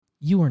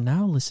You are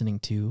now listening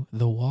to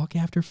the Walk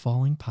After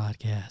Falling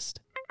podcast.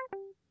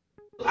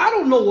 I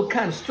don't know what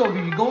kind of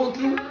struggle you're going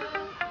through.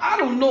 I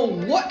don't know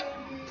what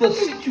the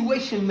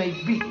situation may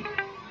be,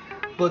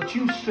 but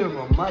you serve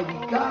a mighty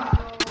God.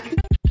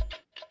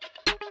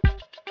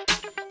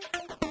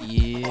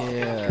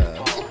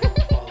 Yeah.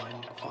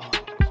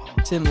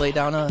 Tim, lay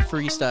down a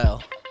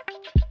freestyle.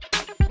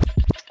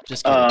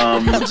 Just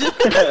kidding.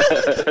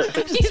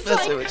 He's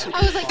like,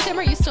 I was like, Tim,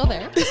 are you still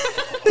there?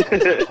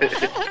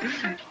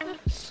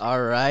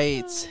 All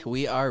right,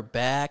 we are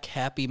back.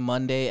 Happy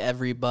Monday,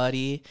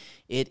 everybody.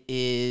 It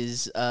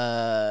is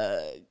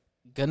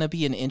gonna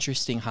be an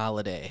interesting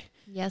holiday.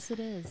 Yes, it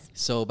is.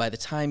 So by the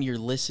time you're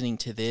listening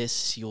to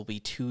this, you'll be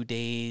 2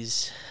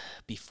 days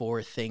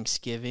before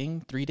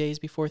Thanksgiving, 3 days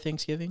before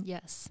Thanksgiving.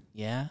 Yes.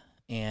 Yeah,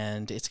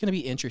 and it's gonna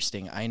be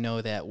interesting. I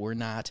know that we're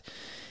not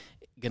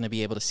going to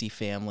be able to see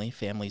family.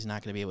 Family's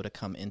not going to be able to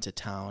come into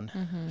town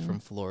from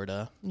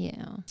Florida.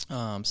 Yeah.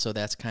 So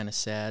that's kind of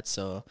sad.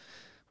 So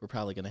we're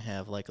probably going to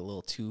have like a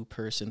little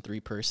 2-person,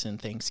 3-person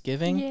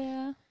Thanksgiving.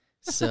 Yeah.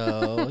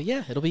 So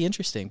yeah, it'll be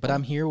interesting. But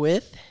I'm here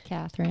with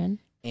Catherine.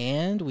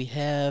 And we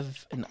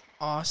have an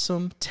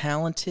awesome,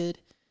 talented,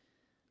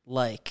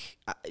 like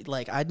I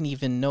didn't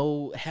even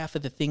know half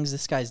of the things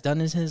this guy's done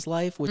in his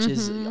life, which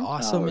is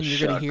awesome, and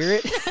you're going to hear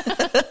it.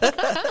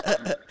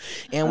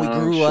 And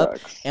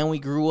we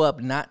grew up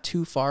not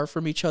too far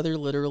from each other,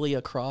 literally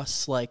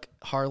across like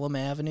Harlem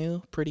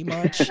Avenue, pretty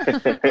much.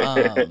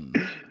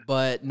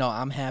 But no,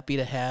 I'm happy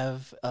to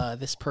have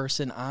this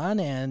person on,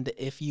 and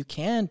if you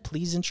can,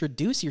 please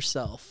introduce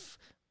yourself,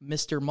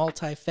 Mr.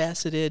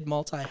 Multifaceted,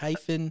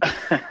 multi-hyphen.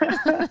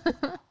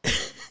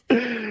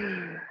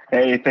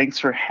 Hey, thanks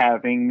for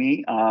having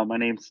me. My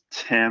name's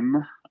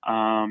Tim.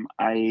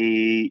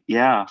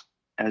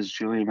 As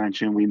Julia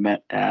mentioned, we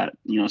met at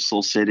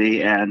Soul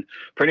City, and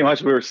pretty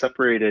much we were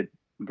separated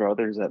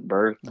brothers at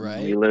birth.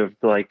 Right. We lived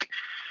like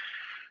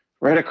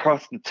right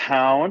across the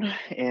town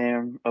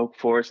in Oak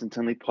Forest and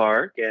Tinley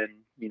Park, and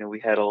we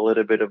had a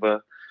little bit of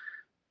a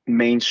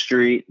main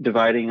street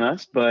dividing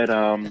us, but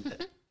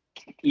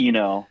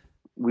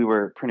we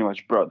were pretty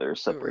much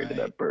brothers separated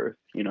at birth,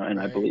 and right.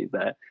 I believe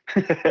that.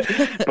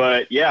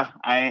 But yeah,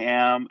 I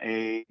am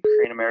a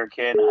Korean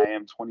American. I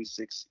am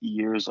 26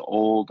 years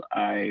old.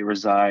 I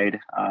reside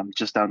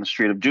just down the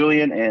street of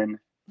Julian in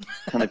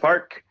Tinley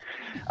Park.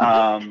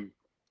 And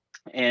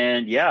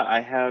yeah,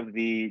 I have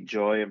the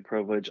joy and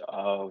privilege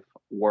of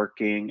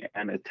working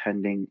and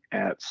attending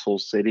at Soul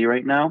City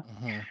right now.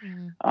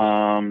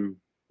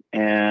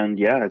 And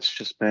yeah, it's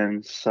just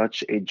been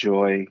such a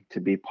joy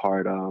to be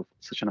part of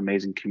such an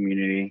amazing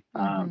community,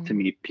 to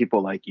meet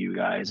people like you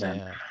guys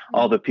and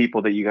all the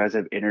people that you guys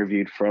have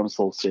interviewed from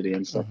Soul City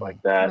and stuff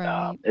like that.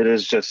 Right. It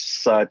is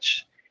just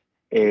such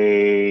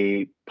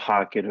a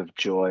pocket of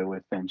joy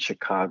within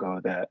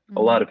Chicago that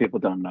a lot of people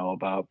don't know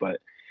about,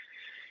 but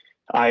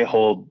I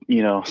hold,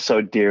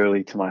 so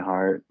dearly to my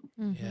heart.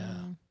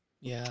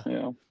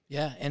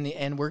 Yeah,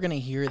 and we're going to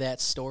hear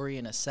that story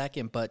in a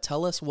second, but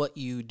tell us what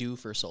you do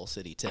for Soul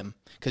City, Tim,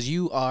 because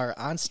you are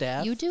on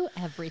staff. You do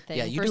everything.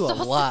 Yeah, you for do a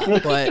Soul lot,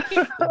 City.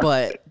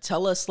 but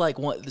tell us like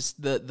what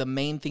the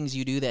main things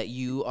you do that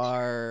you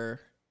are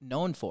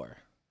known for.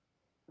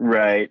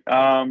 Right.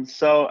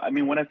 So, I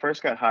mean, when I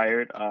first got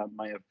hired,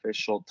 my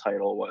official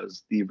title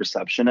was the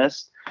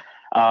receptionist.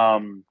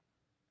 And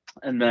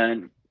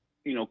then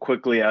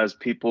quickly as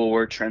people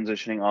were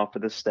transitioning off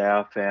of the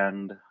staff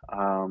and,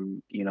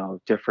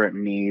 different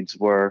needs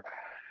were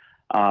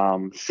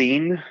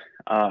seen,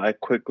 I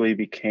quickly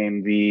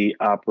became the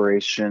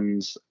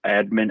operations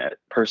admin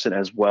person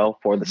as well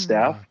for the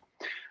staff.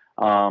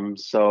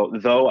 So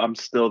though I'm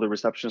still the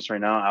receptionist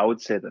right now, I would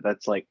say that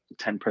that's like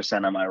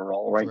 10% of my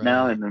role right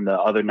now. And then the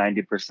other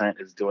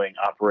 90% is doing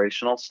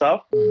operational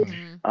stuff.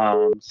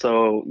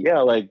 So yeah,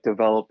 like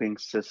developing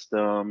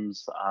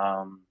systems,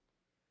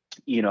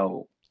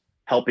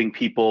 helping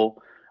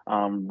people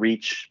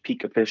reach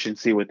peak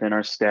efficiency within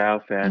our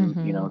staff and,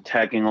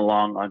 tagging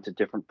along onto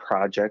different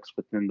projects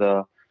within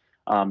the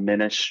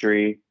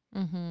ministry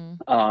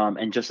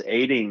and just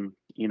aiding,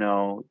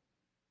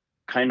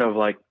 kind of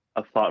like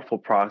a thoughtful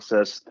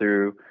process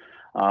through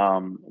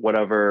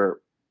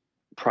whatever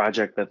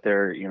project that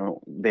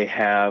they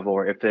have,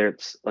 or if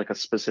it's like a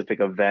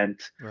specific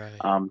event,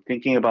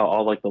 thinking about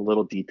all like the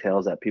little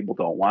details that people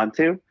don't want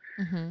to.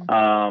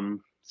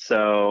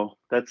 So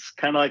that's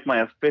kind of like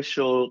my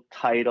official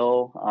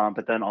title.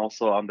 But then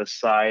also on the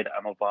side,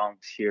 I'm a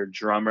volunteer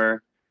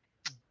drummer.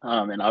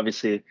 And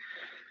obviously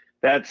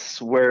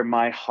that's where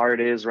my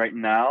heart is right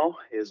now,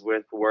 is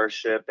with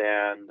worship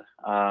and,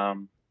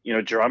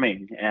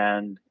 drumming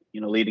and,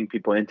 leading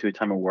people into a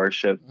time of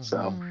worship.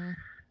 So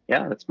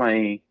yeah, that's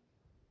my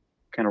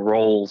kind of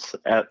roles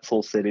at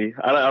Soul City.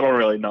 I don't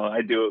really know.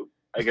 I do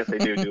I guess I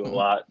do a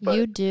lot. But,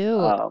 you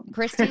do.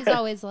 Christy's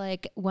always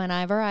like,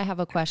 whenever I have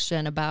a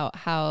question about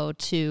how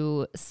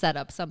to set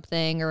up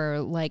something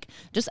or like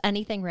just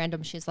anything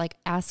random, she's like,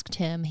 ask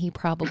Tim. He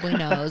probably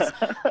knows.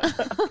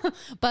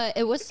 But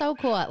it was so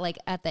cool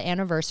at the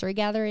anniversary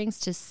gatherings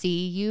to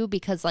see you,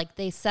 because like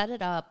they set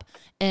it up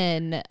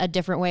in a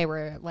different way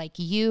where like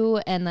you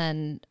and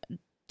then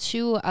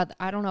two,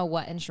 I don't know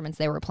what instruments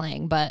they were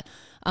playing, but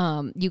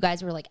you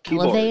guys were like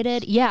Keyboards.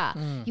 elevated. Yeah.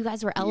 You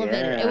guys were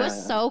elevated. Yeah. It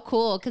was so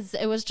cool because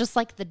it was just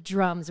like the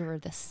drums were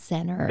the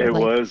center. It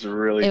like, was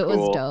really it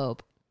cool. was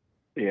dope.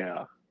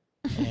 Yeah.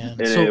 And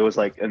And so, it was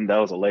like, and that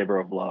was a labor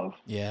of love.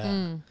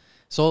 yeah.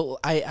 So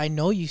I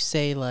know you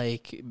say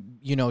like,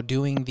 you know,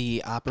 doing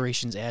the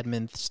operations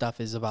admin stuff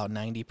is about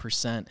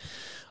 90%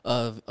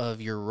 of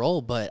your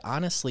role, but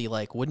honestly,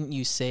 like, wouldn't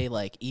you say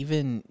like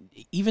even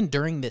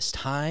during this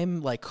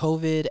time, like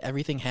COVID,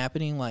 everything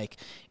happening, like,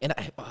 and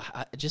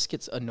I just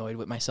gets annoyed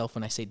with myself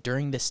when I say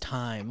during this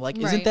time, like,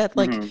 Right. isn't that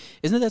like,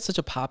 isn't that such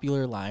a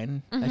popular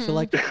line? I feel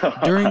like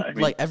during I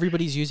mean- like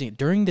everybody's using it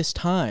during this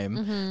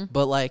time,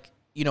 but like,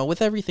 you know,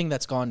 with everything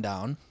that's gone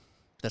down,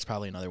 that's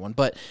probably another one,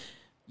 but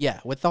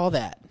yeah, with all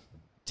that,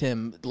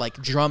 Tim, like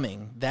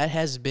drumming, that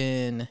has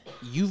been,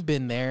 you've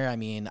been there. I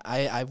mean,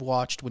 I've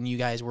watched when you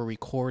guys were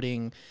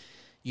recording,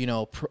 you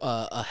know,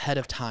 ahead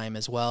of time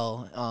as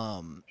well.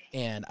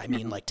 And I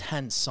mean, like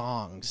 10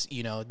 songs,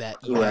 you know, that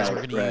you guys were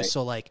going to use.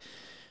 So like,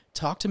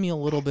 talk to me a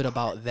little bit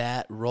about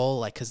that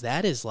role, like, cause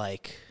that is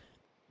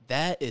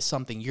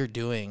something you're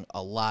doing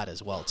a lot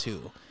as well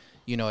too.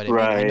 You know what I mean?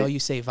 I know you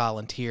say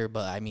volunteer,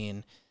 but I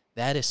mean,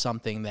 that is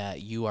something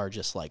that you are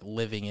just like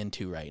living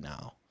into right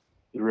now.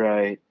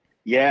 Right.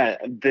 Yeah,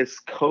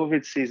 this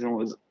COVID season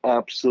was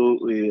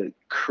absolutely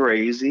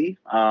crazy.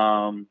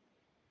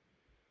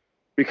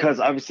 Because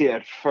obviously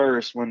at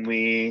first when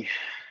we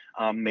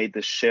made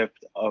the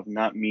shift of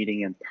not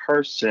meeting in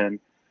person,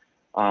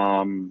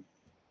 I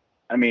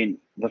mean,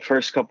 the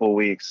first couple of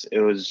weeks,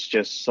 it was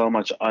just so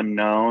much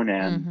unknown,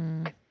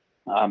 and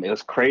it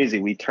was crazy.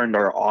 We turned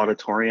our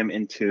auditorium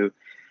into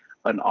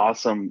an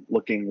awesome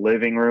looking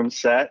living room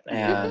set,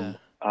 and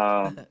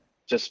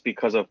just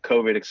because of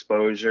COVID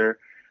exposure,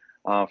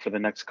 for the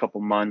next couple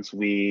months,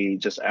 we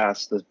just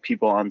asked the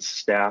people on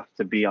staff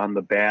to be on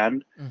the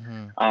band.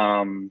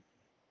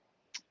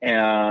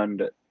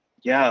 And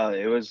yeah,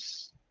 it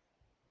was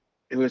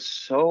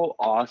so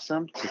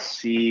awesome to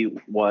see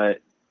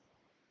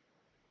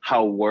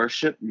how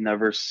worship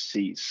never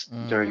ceased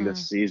during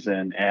this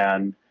season.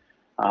 And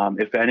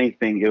if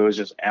anything, it was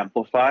just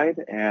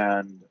amplified,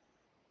 and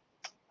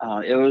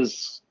it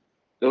was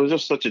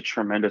just such a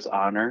tremendous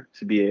honor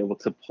to be able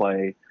to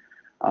play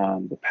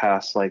the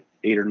past like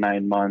 8 or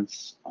 9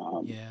 months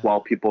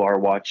while people are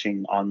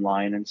watching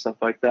online and stuff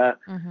like that.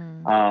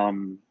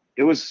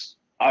 It was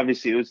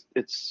obviously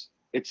it's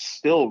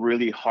still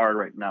really hard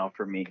right now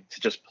for me to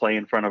just play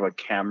in front of a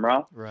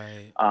camera.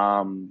 Right.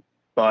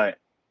 But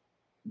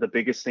the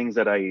biggest things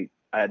that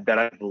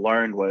I've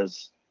learned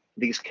was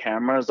these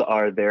cameras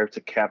are there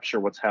to capture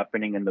what's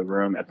happening in the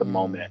room at the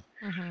moment.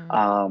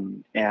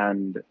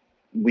 And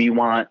we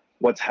want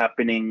what's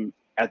happening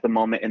at the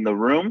moment in the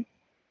room,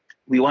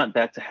 we want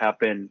that to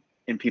happen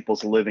in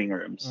people's living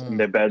rooms, in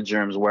their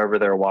bedrooms, wherever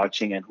they're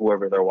watching and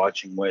whoever they're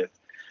watching with.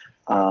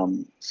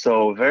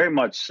 So very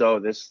much so,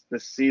 this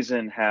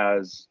season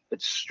it's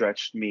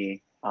stretched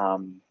me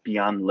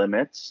beyond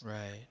limits.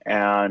 Right.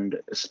 And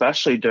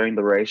especially during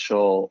the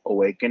racial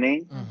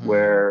awakening,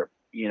 where,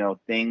 you know,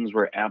 things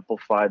were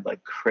amplified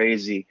like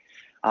crazy.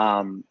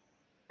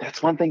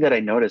 That's one thing that I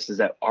noticed, is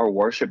that our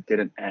worship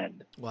didn't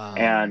end. Wow.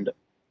 And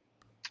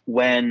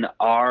when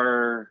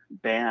our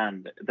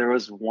band, there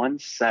was one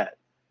set,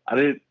 I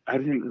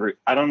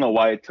don't know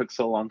why it took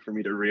so long for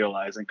me to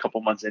realize, and a couple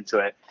months into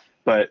it,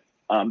 but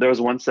there was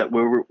one set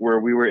where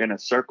we were in a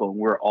circle and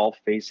we were all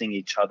facing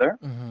each other.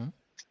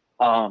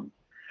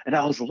 And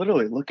I was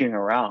literally looking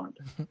around,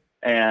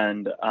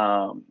 and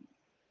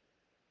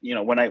you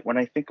know, when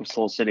I think of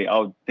Soul City, I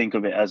would think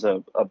of it as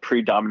a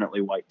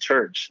predominantly white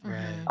church.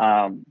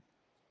 Right.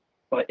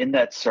 But in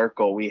that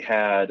circle, we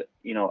had,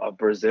 you know, a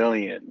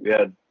Brazilian, we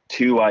had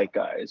 2 white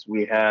guys,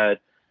 we had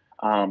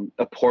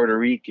a Puerto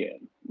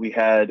Rican, we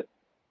had,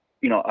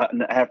 you know,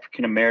 an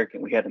African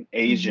American, we had an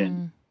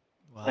Asian.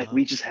 Wow. Like,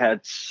 we just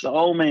had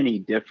so many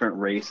different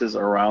races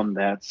around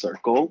that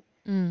circle.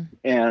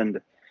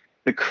 And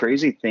the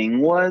crazy thing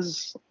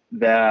was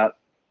that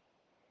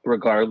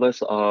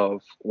regardless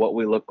of what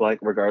we look like,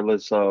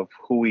 regardless of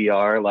who we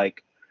are,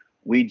 like,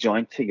 we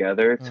joined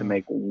together to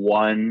make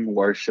one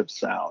worship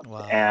sound.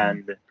 Wow.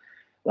 And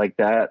like,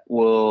 that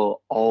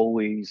will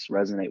always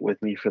resonate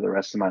with me for the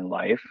rest of my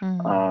life.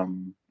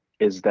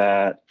 Is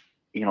that,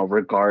 you know,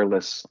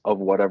 regardless of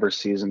whatever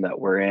season that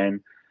we're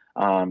in,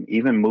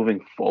 even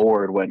moving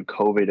forward when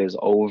COVID is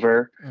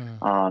over,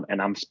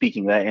 and I'm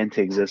speaking that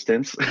into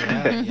existence.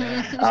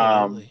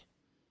 Absolutely.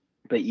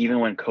 But even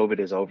when COVID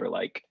is over,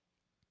 like,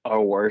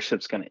 our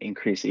worship's going to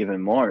increase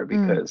even more,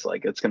 because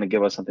like, it's going to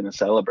give us something to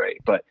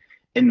celebrate. But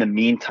in the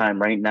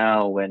meantime, right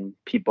now, when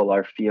people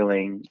are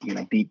feeling, you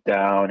know, beat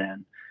down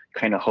and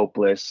kind of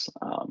hopeless.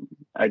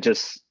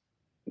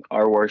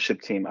 Our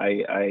worship team,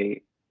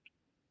 I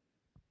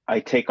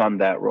take on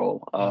that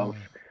role of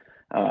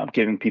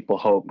giving people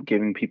hope,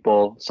 giving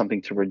people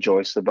something to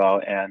rejoice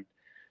about, and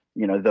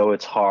though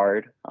it's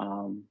hard,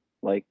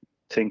 like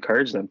to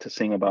encourage them to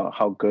sing about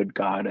how good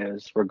God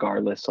is,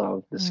 regardless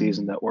of the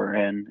season that we're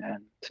in,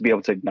 and to be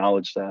able to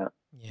acknowledge that.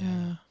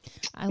 Yeah.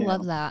 I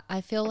love that.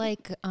 I feel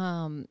like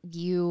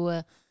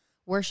you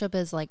worship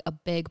is like a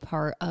big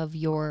part of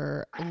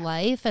your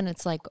life, and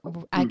it's like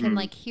I can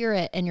like hear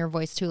it in your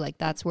voice too, like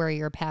that's where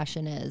your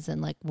passion is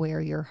and like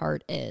where your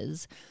heart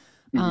is.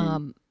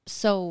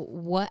 So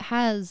what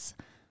has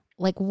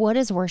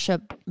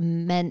worship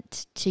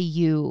meant to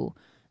you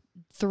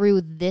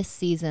through this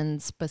season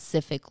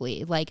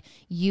specifically? Like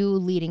you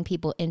leading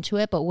people into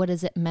it, but what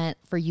has it meant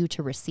for you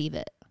to receive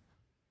it?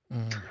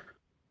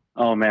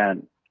 Oh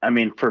man, I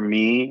mean, for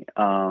me,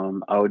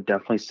 I would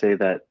definitely say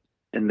that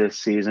in this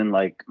season,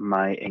 like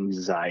my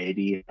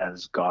anxiety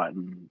has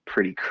gotten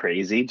pretty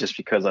crazy just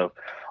because of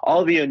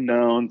all the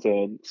unknowns,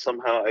 and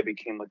somehow I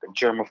became like a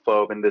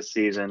germaphobe in this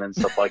season and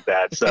stuff like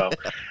that. So,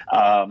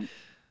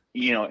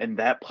 and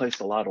that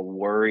placed a lot of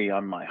worry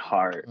on my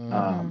heart.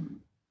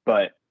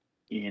 But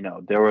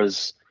there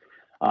was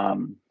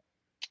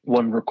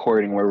one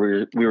recording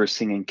where we were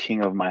singing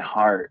 "King of My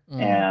Heart,"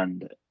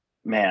 and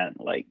man,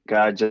 like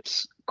God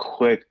just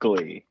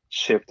quickly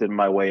shifted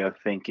my way of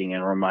thinking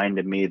and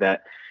reminded me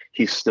that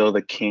He's still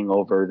the king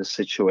over the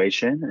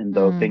situation, and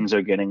though things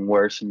are getting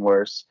worse and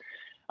worse,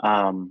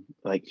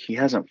 like He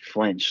hasn't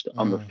flinched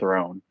on the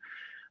throne.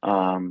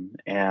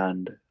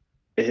 And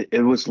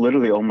it was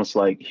literally almost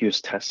like He was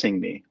testing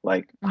me,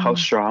 like how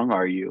strong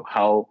are you?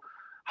 How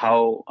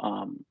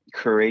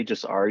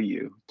courageous are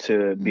you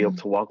to be able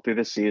to walk through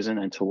the season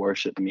and to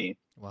worship me?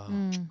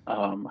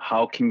 Wow.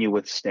 How can you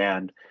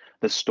withstand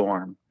the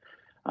storm?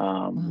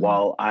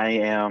 While I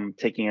am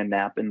taking a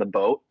nap in the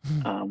boat,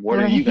 what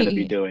are you going to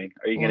be doing?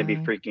 Are you going to be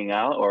freaking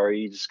out, or are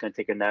you just going to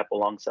take a nap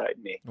alongside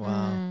me?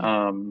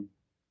 Wow.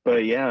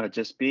 But yeah,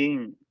 just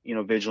being,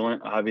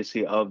 vigilant,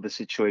 obviously, of the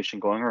situation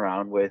going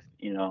around with,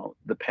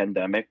 the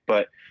pandemic,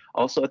 but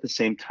also at the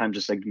same time,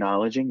 just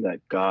acknowledging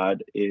that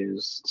God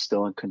is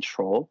still in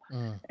control.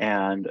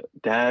 And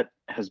that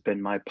has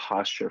been my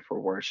posture for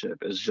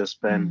worship, has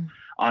just been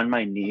on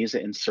my knees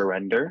in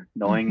surrender,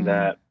 knowing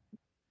that,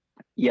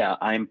 yeah,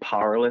 I'm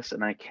powerless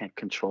and I can't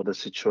control the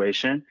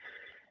situation,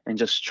 and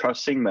just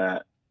trusting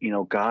that,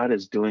 God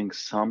is doing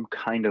some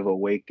kind of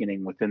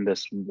awakening within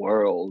this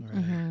world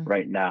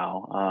right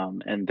now.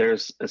 And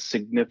there's a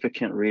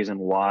significant reason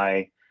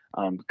why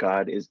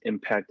God is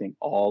impacting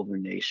all the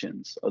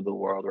nations of the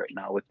world right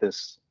now with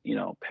this,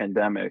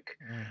 pandemic.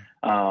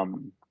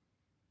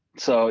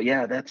 So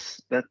yeah,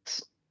 that's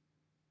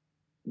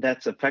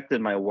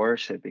affected my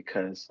worship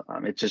because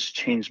it just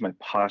changed my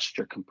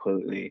posture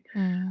completely,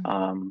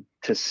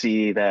 to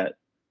see that,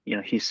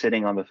 He's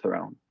sitting on the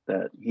throne,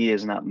 that He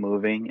is not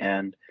moving,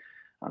 and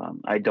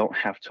I don't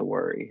have to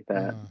worry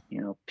that,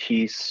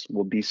 peace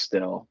will be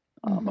still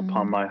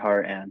upon my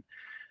heart. And,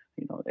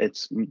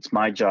 it's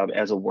my job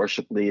as a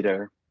worship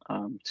leader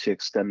to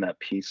extend that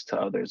peace to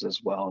others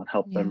as well, and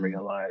help them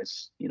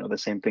realize, the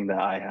same thing that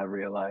I have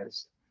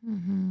realized.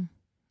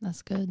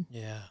 That's good.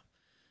 Yeah.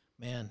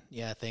 Man,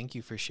 yeah, thank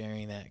you for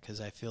sharing that,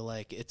 because I feel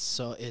like it's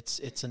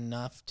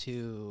enough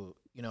to,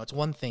 it's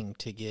one thing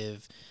to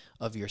give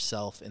of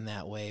yourself in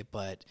that way,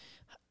 but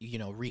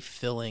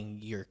refilling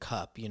your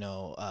cup,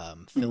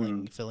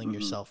 filling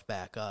yourself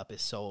back up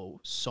is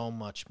so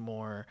much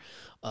more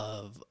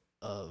of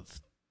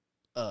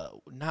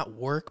not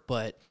work,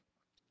 but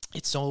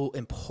it's so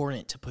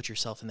important to put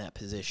yourself in that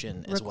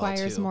position as well too.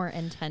 Requires more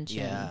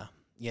intention.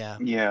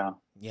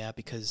 Yeah,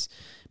 because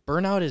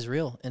burnout is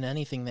real in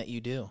anything that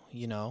you do,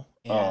 and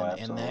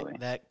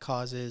that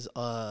causes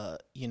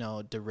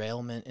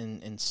derailment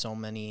in so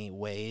many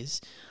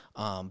ways.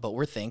 But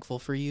we're thankful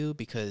for you,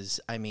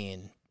 because I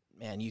mean,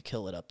 man, you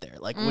kill it up there.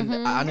 Like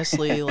when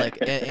honestly, like,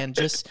 and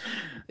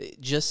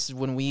just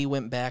when we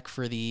went back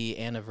for the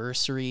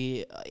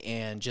anniversary,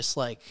 and just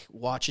like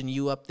watching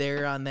you up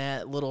there on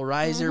that little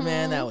riser,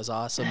 man, that was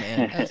awesome,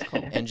 and That's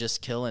cool. and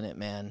just killing it,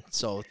 man.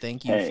 So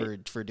thank you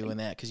for doing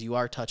that, because you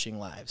are touching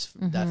lives,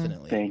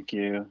 definitely. Thank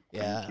you.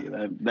 Yeah. Thank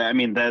you. I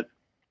mean,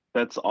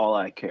 that's all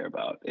I care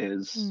about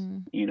is,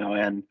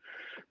 and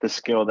the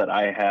skill that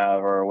I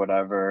have or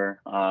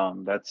whatever,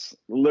 that's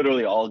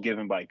literally all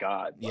given by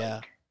God. Yeah.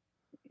 Like,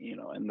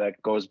 and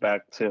that goes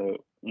back to,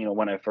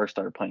 when I first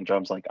started playing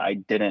drums, like I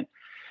didn't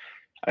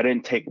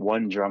take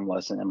one drum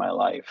lesson in my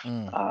life.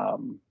 And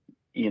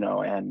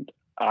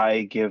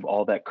I give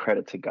all that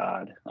credit to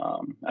God.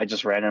 I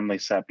just randomly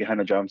sat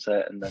behind a drum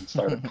set and then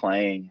started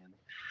playing.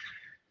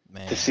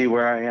 Man. To see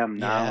where I am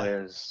now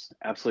is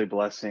absolutely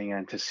blessing,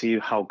 and to see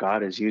how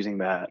God is using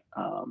that,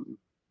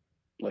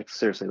 like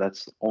seriously,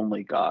 that's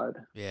only God.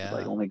 Yeah.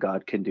 Like only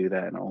God can do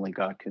that, and only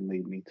God can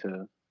lead me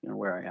to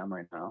where I am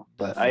right now.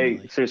 But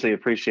Definitely. I seriously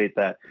appreciate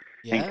that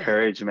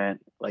encouragement.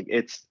 Like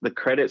the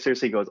credit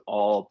seriously goes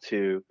all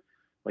to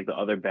like the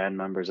other band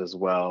members as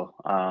well.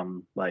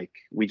 Like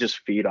we just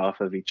feed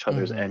off of each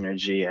other's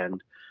energy,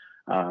 and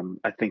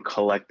I think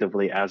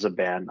collectively as a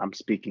band, I'm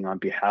speaking on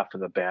behalf of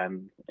the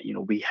band, you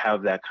know, we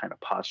have that kind of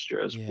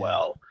posture as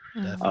well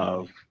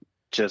of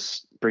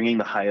just bringing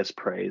the highest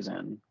praise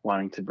and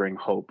wanting to bring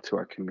hope to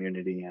our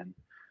community, and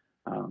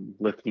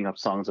lifting up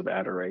songs of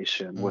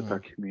adoration with our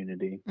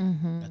community.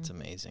 That's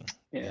amazing.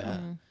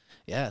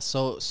 Yeah.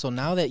 So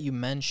now that you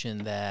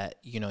mentioned that,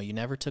 you know, you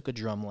never took a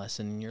drum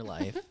lesson in your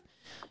life,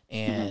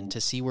 and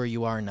to see where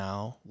you are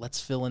now, let's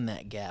fill in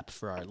that gap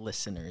for our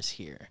listeners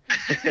here.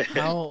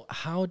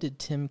 How did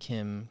Tim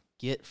Kim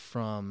get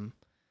from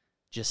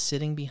just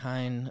sitting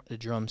behind a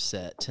drum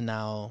set to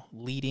now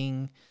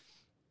leading,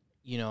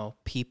 you know,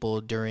 people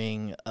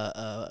during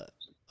a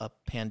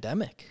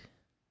pandemic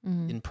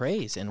in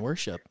praise and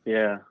worship?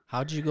 Yeah.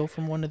 How did you go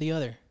from one to the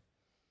other?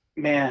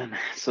 Man,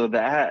 so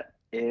that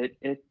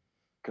it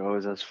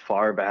goes as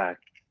far back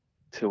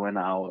to when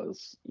I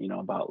was, you know,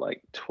 about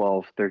like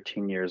 12,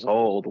 13 years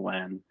old,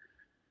 when,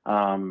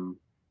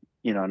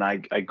 you know, and I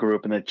grew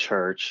up in the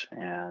church,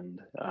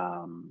 and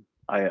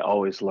I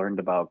always learned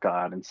about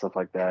God and stuff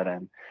like that.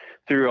 And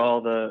through all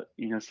the,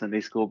 you know,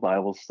 Sunday school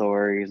Bible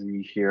stories, and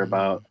you hear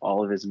about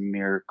all of his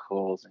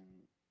miracles, and,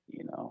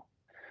 you know,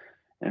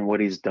 and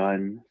what he's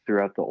done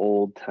throughout the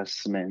Old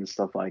Testament and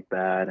stuff like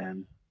that.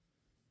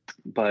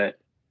 But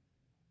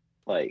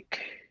like,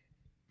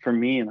 for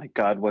me, like,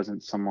 God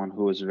wasn't someone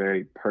who was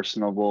very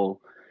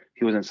personable.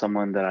 He wasn't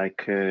someone that I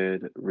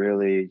could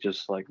really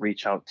just like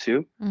reach out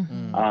to,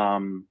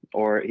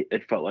 or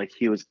it felt like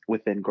he was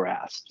within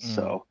grasp.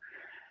 So,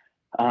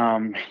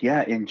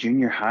 yeah, in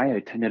junior high, I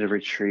attended a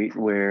retreat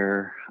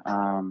where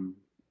I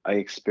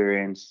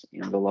experienced,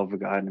 you know, the love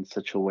of God in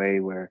such a way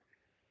where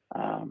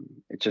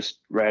it just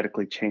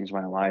radically changed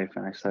my life.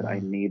 And I said, I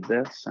need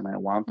this, and I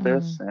want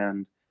this,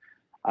 and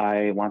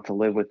I want to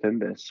live within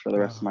this for the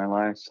rest of my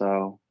life.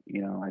 So,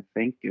 you know, I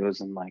think it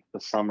was in like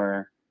the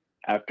summer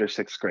after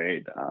 6th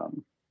grade,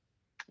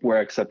 where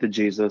I accepted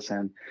Jesus.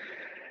 And,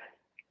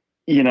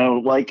 you know,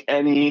 like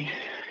any,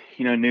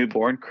 you know,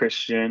 newborn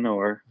Christian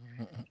or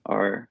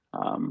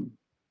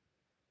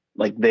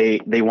like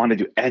they want to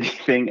do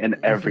anything and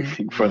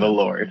everything for the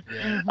Lord.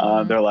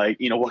 They're like,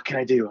 you know, what can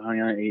I do? I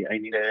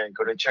need to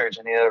go to church.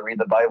 I need to read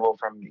the Bible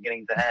from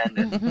beginning to end.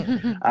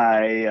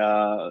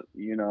 And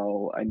you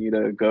know, I need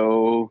to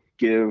go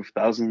give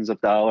thousands of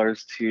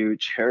dollars to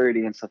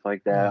charity and stuff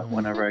like that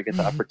whenever I get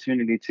the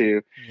opportunity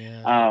to.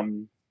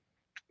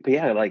 But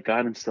yeah, like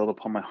God instilled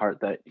upon my heart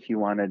that he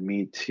wanted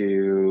me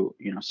to,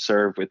 you know,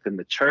 serve within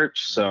the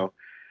church. So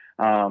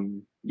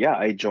yeah,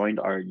 I joined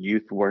our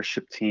youth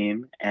worship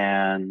team,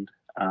 and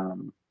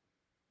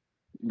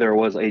there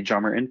was a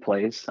drummer in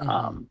place,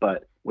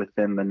 but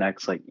within the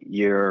next like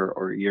year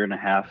or year and a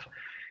half,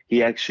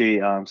 he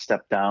actually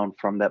stepped down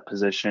from that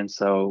position.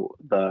 So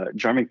the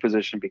drumming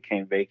position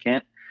became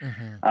vacant.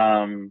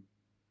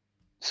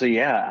 So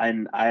yeah,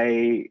 and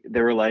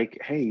they were like,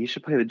 hey, you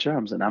should play the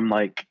drums. And I'm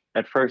like,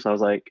 at first I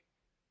was like,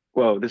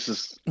 whoa, this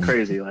is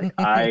crazy. Like,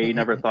 I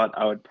never thought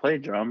I would play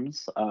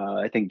drums.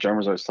 I think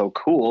drummers are so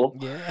cool.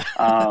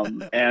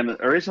 And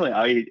originally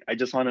I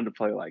just wanted to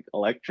play like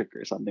electric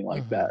or something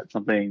like that.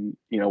 Something,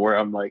 you know, where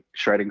I'm like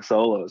shredding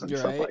solos and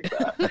stuff like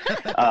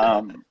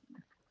that.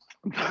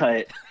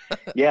 But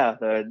yeah,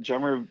 the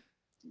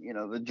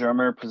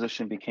drummer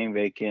position became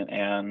vacant.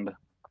 And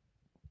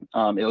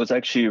it was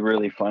actually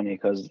really funny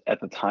because at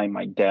the time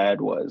my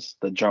dad was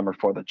the drummer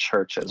for the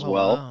church as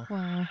well.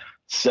 Wow.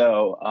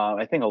 So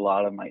I think a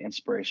lot of my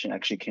inspiration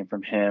actually came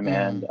from him.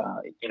 And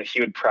you know, he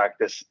would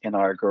practice in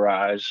our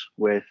garage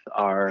with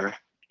our,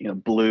 you know,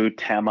 blue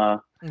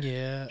Tama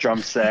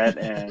drum set,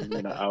 and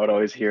you know, I would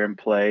always hear him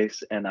play,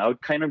 and I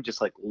would kind of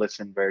just like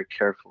listen very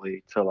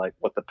carefully to like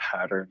what the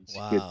patterns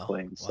he would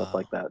play and stuff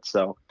like that.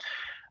 So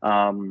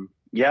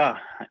yeah,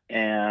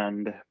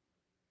 and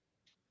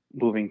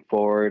moving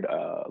forward,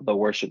 the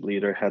worship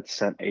leader had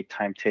sent a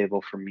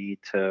timetable for me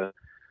to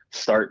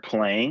start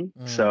playing.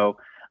 So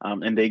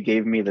and they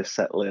gave me the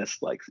set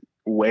list like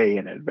way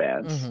in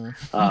advance.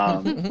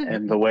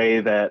 And the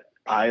way that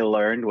I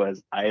learned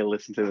was I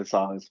listened to the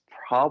songs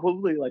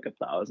probably like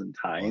 1,000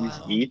 times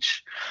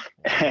each.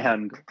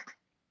 And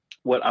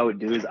what I would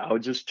do is I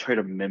would just try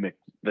to mimic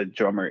the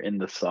drummer in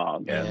the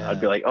song. And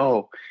I'd be like,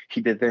 oh, he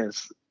did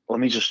this.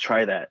 Let me just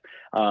try that.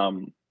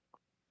 And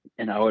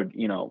I would,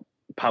 you know,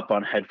 pop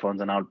on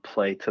headphones and I would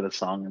play to the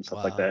song and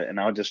stuff like that. And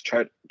I would just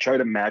try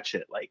to match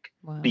it like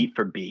beat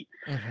for beat.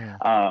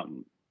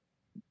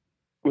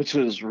 Which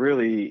was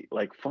really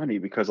like funny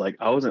because like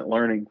I wasn't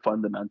learning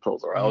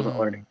fundamentals or I wasn't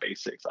learning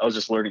basics. I was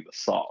just learning the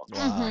song.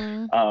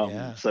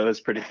 So it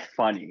was pretty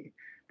funny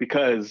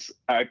because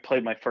I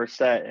played my first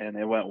set and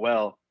it went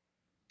well.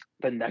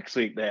 But next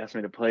week they asked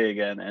me to play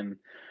again, and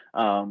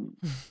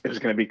it was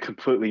going to be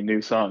completely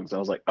new songs. I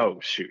was like,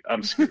 oh shoot,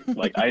 I'm screwed.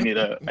 Like I need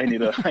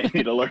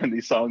to learn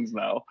these songs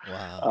now.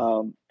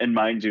 And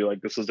mind you,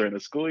 like this was during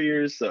the school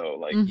years, so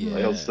like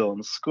I was still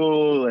in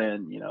school,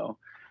 and you know,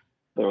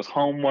 there was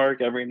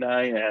homework every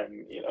night,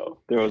 and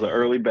there was an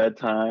early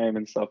bedtime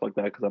and stuff like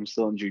that because I'm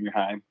still in junior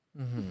high.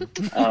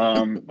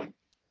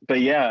 But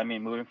yeah, I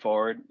mean, moving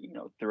forward,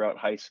 throughout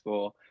high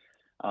school,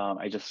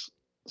 I just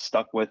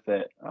stuck with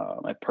it.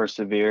 I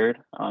persevered,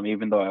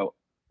 even though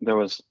there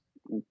was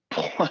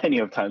plenty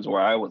of times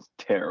where I was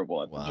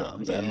terrible at the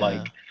drums, and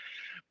like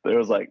there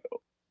was like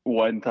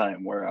one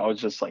time where I was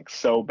just like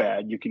so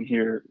bad. You can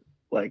hear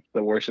like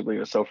the worship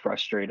leader so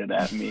frustrated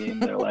at me,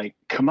 and they're like,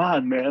 "Come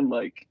on, man!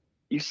 Like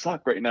you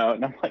suck right now."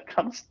 And I'm like,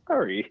 "I'm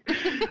sorry."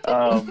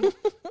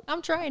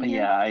 I'm trying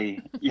here.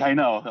 Yeah, I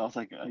know. I was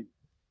like,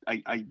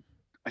 I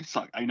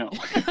suck. I know.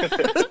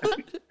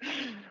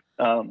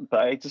 But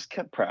I just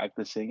kept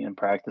practicing, and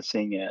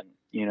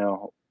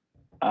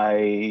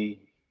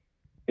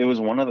it was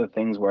one of the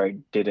things where I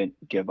didn't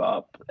give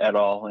up at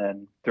all.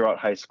 And throughout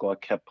high school, I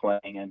kept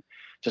playing and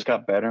just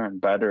got better and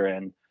better.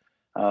 And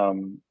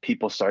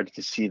people started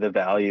to see the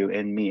value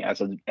in me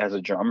as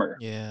a drummer.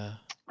 Yeah.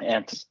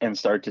 And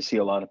started to see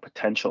a lot of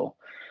potential.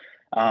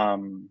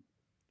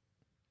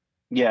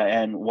 Yeah,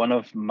 and one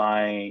of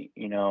my,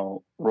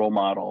 role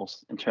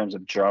models in terms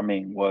of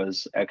drumming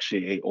was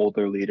actually a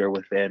older leader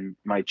within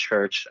my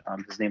church.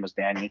 His name was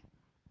Danny.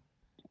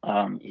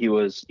 He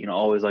was,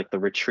 always like the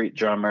retreat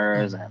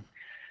drummers, and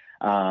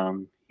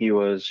he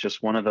was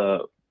just one of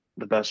the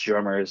best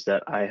drummers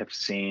that I have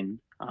seen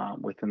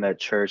within that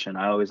church, and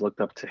I always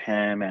looked up to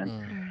him,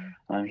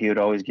 and he would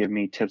always give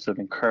me tips of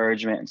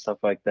encouragement and stuff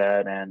like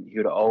that, and he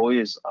would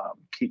always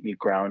keep me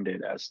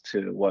grounded as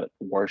to what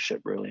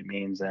worship really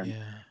means and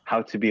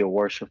how to be a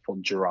worshipful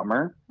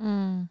drummer,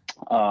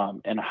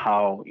 and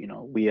how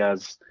we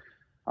as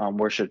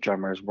worship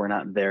drummers, we're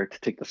not there to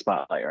take the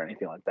spotlight or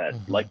anything like that,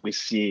 like we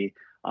see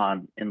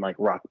in like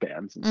rock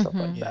bands and stuff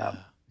like that.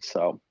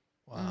 So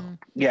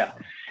yeah,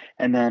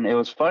 and then it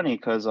was funny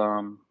because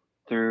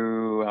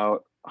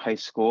throughout high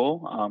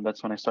school,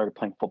 that's when I started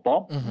playing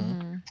football.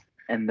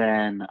 And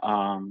then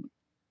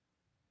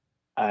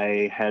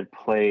I had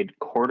played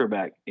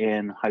quarterback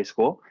in high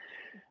school,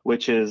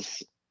 which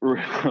is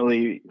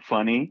really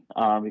funny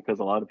because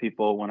a lot of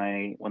people,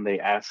 when they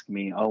ask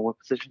me, "Oh, what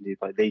position do you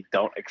play?" they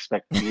don't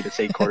expect me to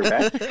say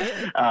quarterback.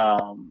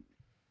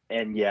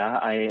 And yeah,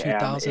 I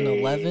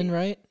 2011,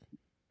 right?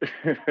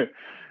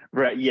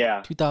 Right,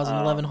 yeah.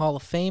 2011 Hall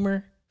of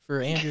Famer for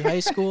Andrew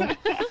High School.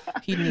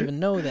 He didn't even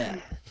know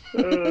that.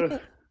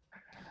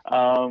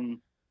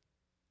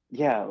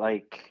 Yeah,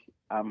 like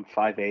I'm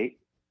 5'8",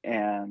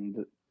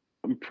 and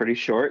I'm pretty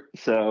short,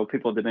 so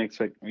people didn't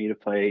expect me to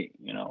play,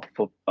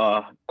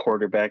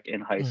 quarterback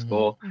in high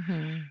school.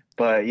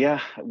 But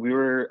yeah, I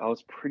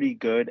was pretty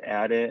good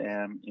at it,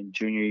 and in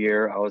junior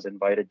year, I was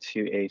invited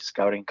to a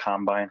scouting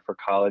combine for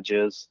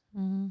colleges,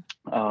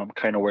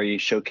 kind of where you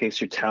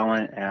showcase your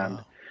talent, and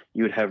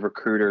you would have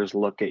recruiters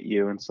look at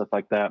you and stuff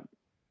like that.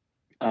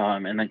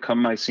 And then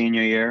come my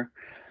senior year,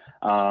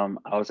 I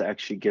was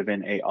actually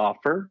given a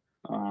offer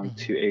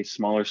to a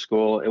smaller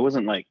school. It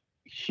wasn't like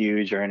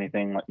huge or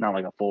anything, not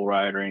like a full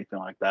ride or anything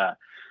like that.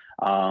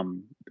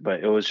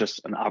 But it was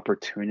just an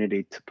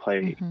opportunity to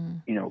play,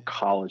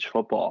 college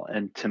football.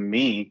 And to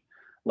me,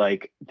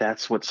 like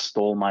that's what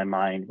stole my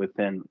mind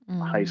within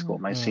high school,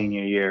 my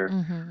senior year.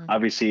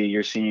 Obviously,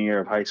 your senior year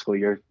of high school,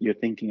 you're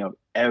thinking of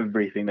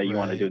everything that you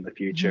want to do in the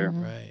future.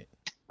 Right.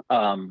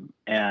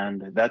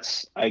 And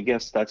I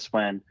guess that's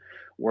when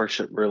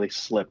worship really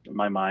slipped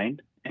my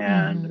mind,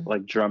 and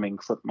like drumming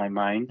slipped my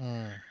mind.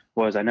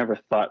 Was I never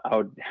thought I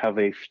would have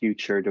a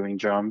future doing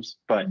drums,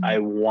 but I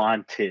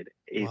wanted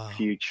a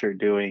future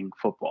doing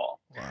football.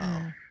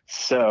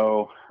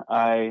 So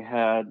I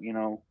had,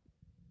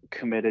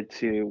 committed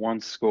to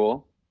one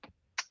school.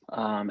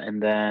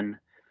 And then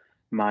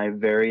my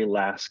very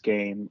last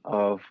game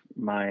of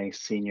my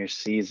senior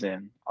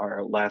season,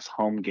 our last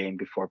home game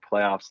before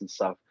playoffs and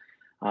stuff,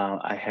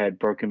 I had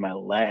broken my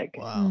leg.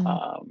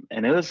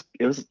 And it was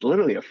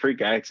literally a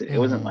freak accident. It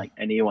wasn't like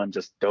anyone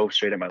just dove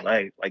straight at my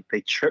leg. Like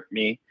they tripped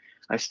me.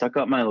 I stuck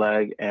up my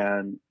leg,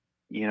 and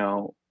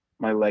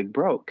my leg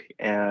broke,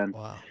 and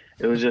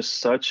it was just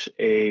such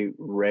a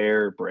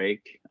rare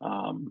break.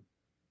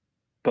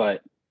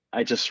 But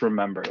I just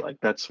remember like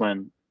that's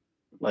when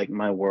like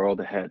my world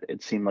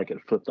it seemed like it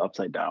flipped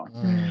upside down.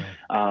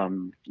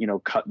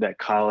 That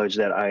college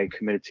that I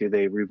committed to,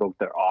 they revoked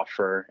their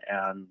offer,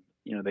 and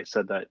they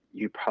said that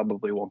you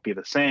probably won't be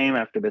the same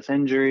after this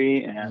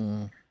injury,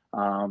 and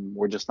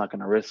we're just not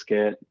going to risk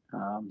it.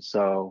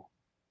 So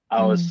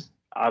I was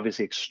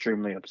obviously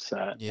extremely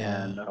upset,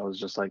 and I was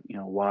just like,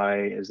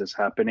 why is this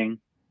happening?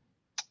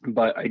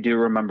 But I do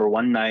remember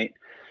one night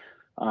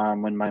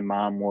when my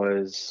mom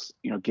was,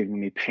 giving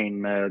me pain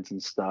meds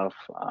and stuff.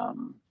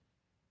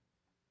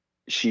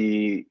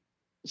 She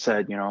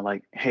said,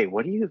 like, "Hey,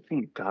 what do you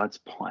think God's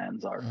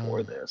plans are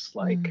for this?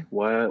 Like,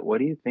 what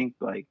do you think,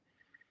 like,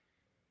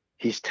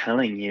 he's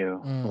telling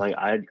you?" Like,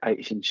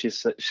 she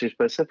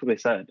specifically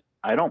said,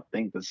 "I don't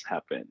think this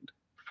happened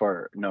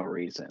for no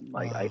reason.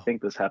 Like, I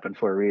think this happened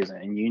for a reason,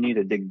 and you need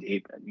to dig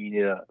deep, and you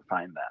need to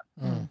find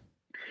that."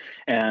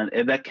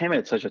 And that came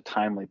at such a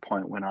timely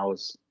point when I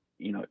was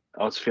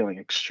feeling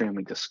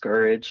extremely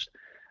discouraged.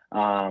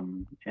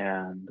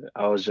 And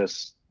I was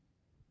just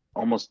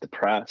almost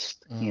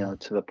depressed,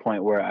 to the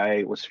point where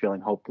I was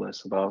feeling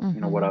hopeless about,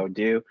 what I would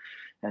do.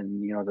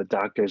 And, the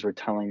doctors were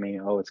telling me,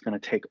 oh, it's going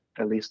to take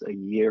at least a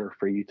year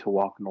for you to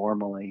walk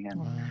normally.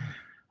 And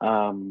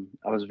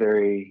I was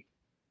very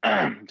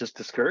just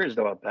discouraged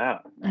about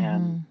that.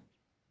 And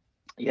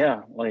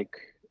yeah, like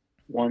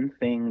one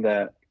thing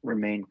that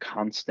remained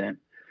constant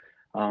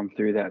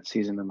through that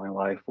season of my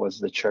life was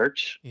the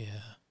church. Yeah.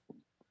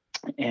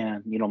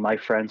 And, my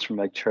friends from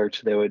my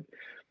church, they would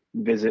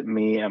visit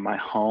me at my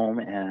home,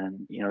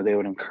 and, they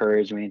would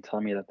encourage me and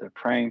tell me that they're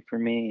praying for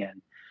me.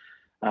 And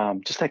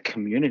just that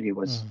community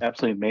was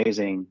absolutely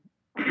amazing.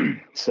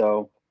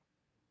 So,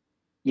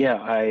 yeah,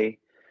 I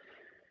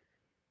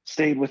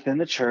stayed within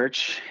the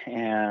church,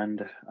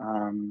 and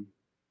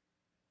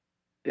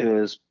it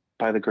was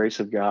by the grace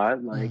of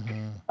God. Like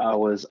I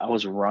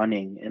was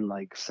running in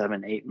like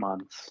 7-8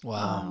 months.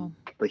 Wow.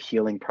 The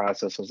healing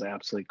process was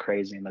absolutely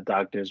crazy, and the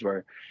doctors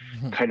were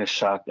kind of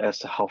shocked as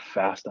to how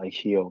fast I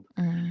healed.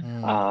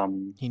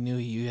 He knew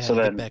you had so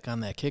to then- get back on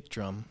that kick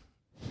drum.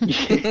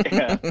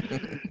 Yeah.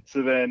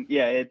 So then,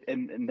 yeah,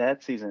 in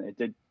that season, it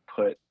did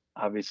put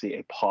obviously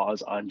a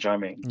pause on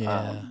drumming.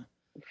 Yeah.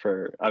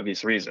 For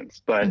obvious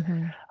reasons, but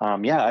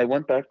yeah, I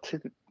went back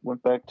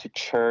to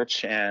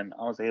church, and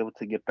I was able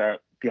to get back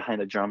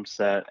behind a drum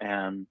set,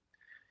 and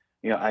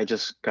I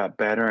just got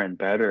better and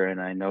better,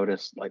 and I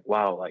noticed, like,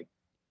 wow, like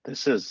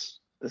this is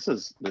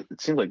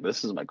it seems like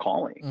this is my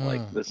calling.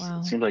 Like this Wow.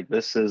 It seems like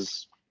this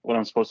is what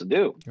I'm supposed to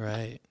do.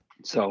 Right.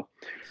 So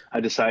I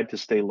decided to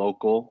stay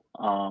local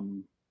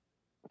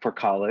for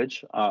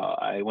college.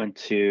 I went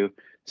to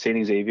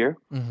St. Xavier,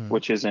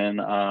 which is in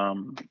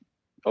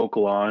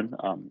Oakland,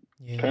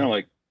 kind of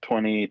like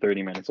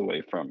 20-30 minutes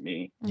away from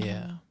me.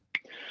 Yeah.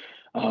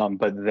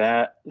 But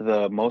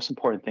the most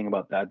important thing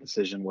about that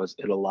decision was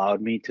it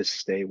allowed me to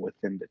stay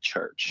within the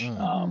church.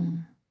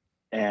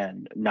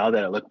 And now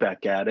that I look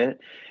back at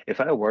it,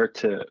 if I were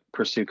to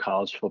pursue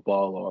college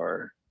football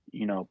or,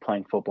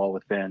 playing football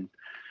within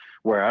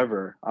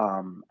wherever,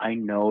 I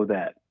know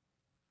that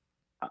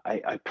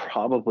I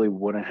probably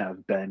wouldn't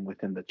have been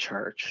within the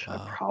church. Wow.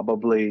 I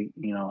probably,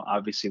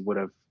 obviously would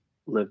have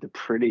lived a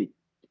pretty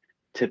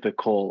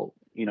typical,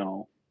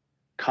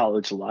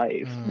 college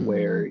life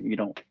where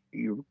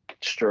you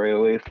stray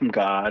away from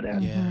God,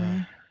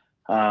 and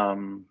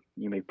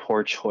you make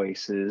poor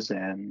choices,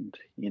 and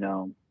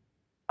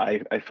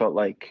I felt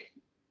like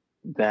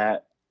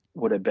that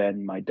would have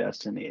been my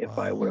destiny if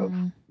I would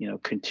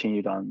have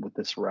continued on with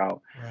this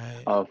route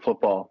of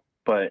football.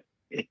 But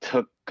it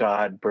took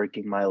God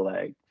breaking my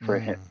leg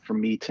for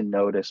me to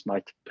notice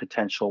my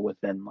potential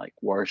within like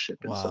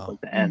worship and stuff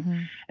like that,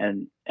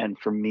 and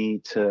for me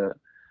to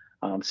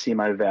see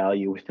my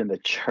value within the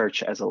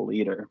church as a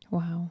leader.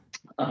 Wow.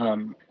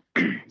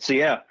 So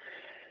yeah,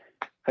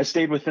 I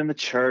stayed within the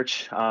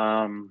church.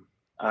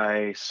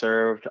 I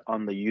served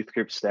on the youth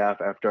group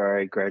staff after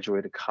I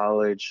graduated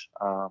college.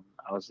 I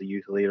was the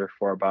youth leader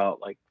for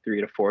about like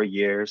 3 to 4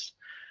 years.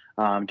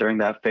 During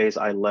that phase,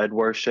 I led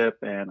worship,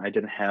 and I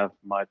didn't have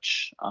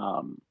much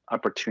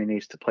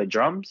opportunities to play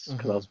drums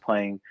because I was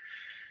playing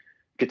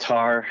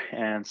guitar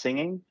and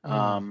singing.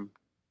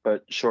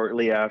 But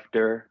shortly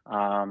after,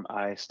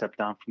 I stepped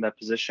down from that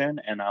position,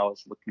 and I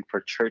was looking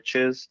for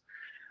churches.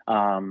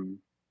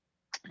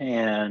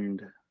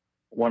 And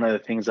one of the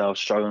things I was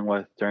struggling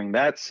with during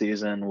that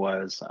season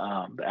was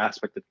the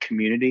aspect of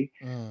community.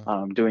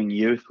 Doing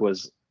youth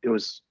was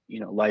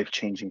life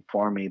changing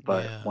for me,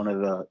 but one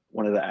of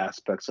the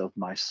aspects of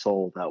my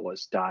soul that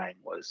was dying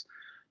was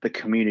the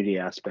community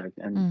aspect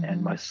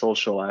and my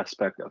social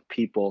aspect of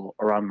people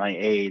around my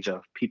age,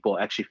 of people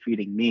actually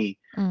feeding me.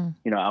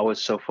 I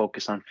was so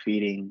focused on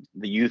feeding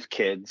the youth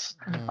kids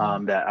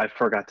that I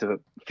forgot to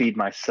feed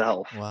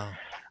myself.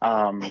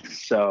 Wow.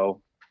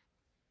 So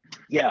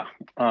yeah,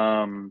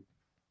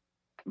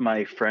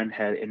 my friend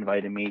had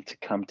invited me to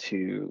come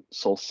to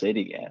Soul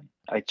City, and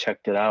I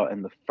checked it out,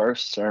 and the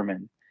first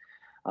sermon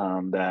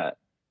that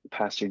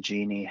Pastor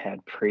Jeannie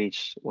had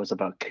preached was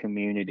about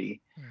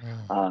community.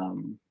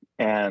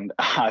 And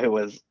I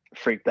was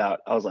freaked out.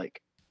 I was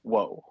like,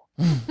 whoa.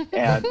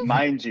 And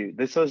mind you,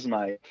 this was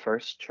my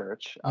first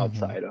church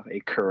outside of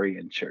a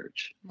Korean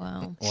church.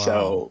 Wow.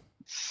 So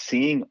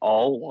seeing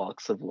all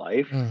walks of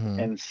life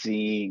and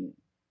seeing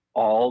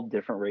all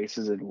different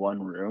races in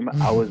one room,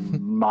 I was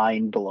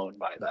mind blown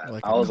by that.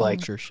 Like I was like,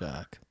 culture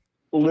shock.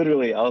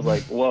 literally, I was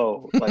like,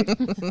 whoa, like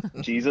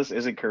Jesus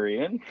isn't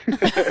Korean.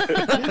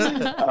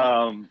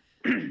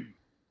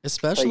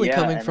 Especially yeah,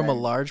 coming and from a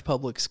then- large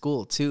public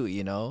school too,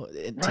 and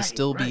to Right,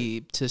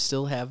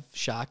 still have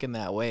shock in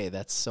that way.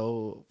 That's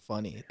so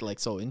funny, like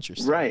so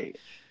interesting. Right.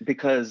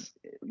 Because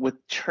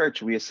with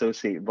church, we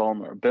associate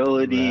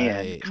vulnerability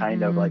Right. and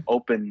kind of like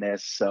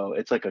openness. So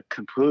it's like a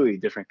completely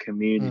different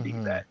community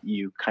that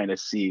you kind of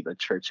see the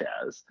church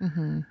as.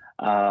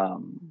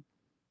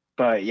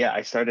 But yeah,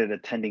 I started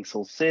attending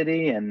Soul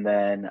City, and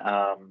then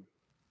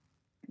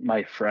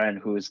my friend,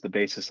 who is the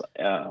bassist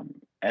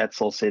at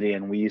Soul City,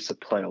 and we used to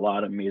play a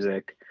lot of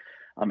music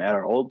at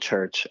our old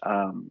church.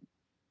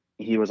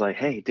 he was like,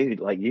 "Hey, dude,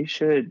 like you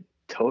should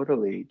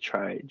totally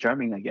try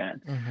drumming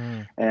again."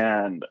 Mm-hmm.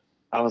 And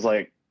I was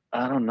like,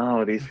 "I don't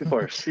know. These people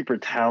are super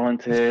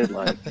talented.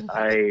 Like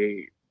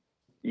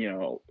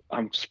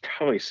I'm just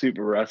probably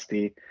super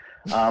rusty."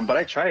 But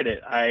I tried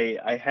it.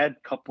 I had a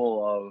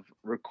couple of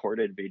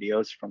recorded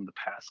videos from the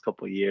past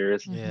couple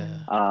years, Yeah.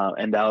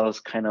 and that was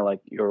kind of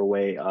like your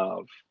way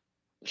of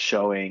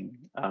showing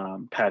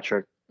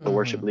Patrick, the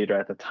worship leader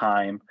at the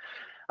time,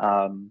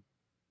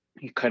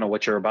 kind of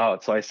what you're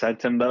about. So I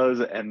sent him those,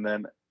 and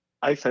then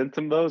I sent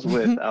him those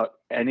without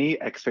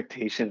any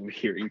expectation of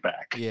hearing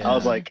back. Yeah. I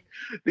was like,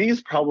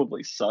 these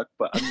probably suck,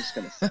 but I'm just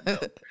gonna send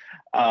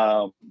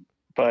them.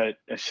 But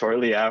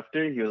shortly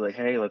after, he was like,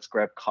 "Hey, let's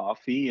grab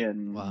coffee,"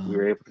 and Wow. we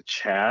were able to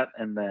chat.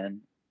 And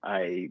then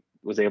I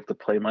was able to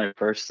play my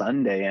first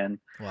Sunday, and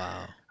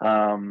Wow.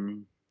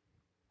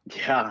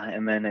 yeah,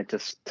 and then it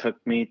just took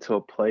me to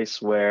a place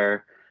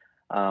where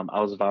I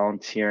was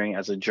volunteering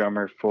as a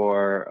drummer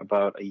for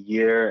about a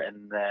year,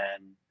 and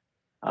then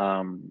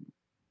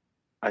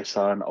I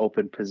saw an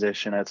open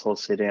position at Soul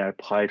City, and I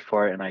applied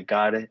for it, and I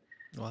got it.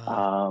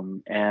 Wow.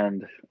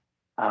 And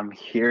I'm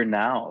here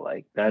now.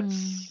 Like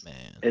that's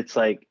Man.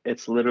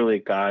 it's literally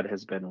God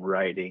has been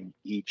writing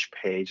each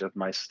page of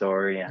my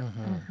story, and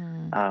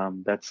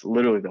Mm-hmm. that's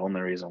literally the only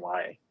reason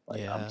why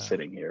Yeah. I'm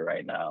sitting here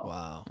right now.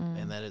 Wow.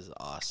 Man, that is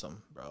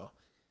awesome, bro.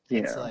 You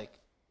It's know. like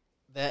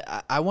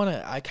that.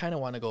 I kind of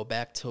want to go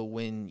back to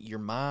when your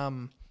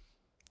mom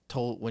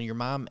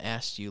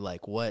asked you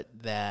like what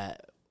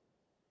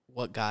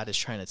God is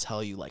trying to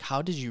tell you. Like,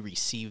 how did you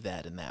receive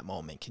that in that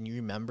moment? Can you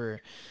remember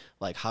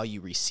like how you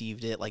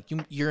received it? Like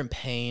you're in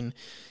pain,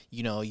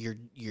 your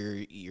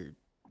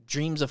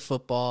dreams of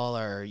football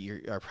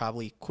are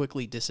probably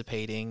quickly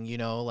dissipating,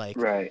 like,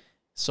 Right.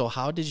 so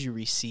how did you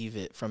receive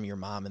it from your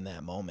mom in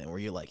that moment? Where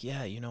you're like,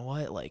 yeah, you know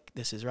what? Like,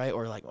 this is right.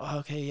 Or like, oh,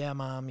 okay, yeah,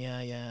 mom.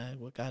 Yeah.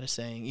 What God is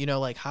saying,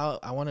 like how,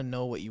 I want to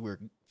know what you were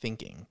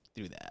thinking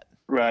through that.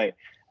 Right.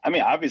 I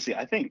mean, obviously,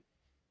 I think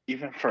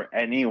even for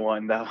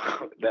anyone that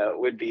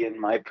would be in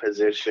my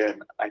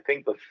position, I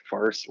think the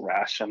first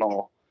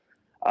rational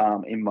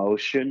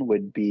emotion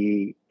would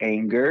be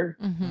anger.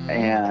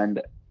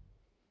 And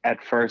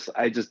at first,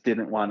 I just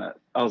didn't want to.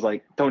 I was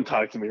like, "Don't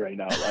talk to me right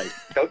now. Like,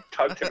 don't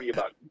talk to me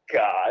about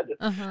God.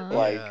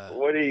 Like,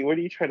 what are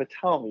you trying to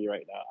tell me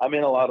right now? I'm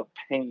in a lot of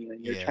pain,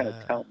 and you're trying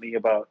to tell me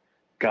about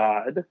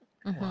God."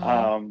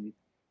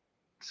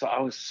 So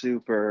I was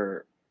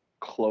super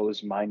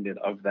close-minded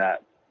of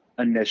that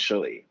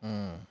initially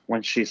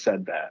when she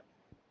said that.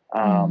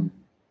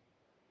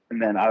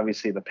 And then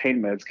obviously the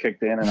pain meds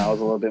kicked in, and I was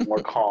a little bit more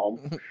calm.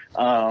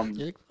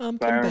 Like,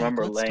 but I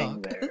remember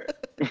laying there.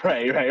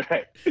 Right.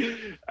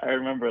 I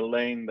remember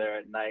laying there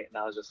at night, and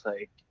I was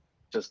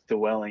just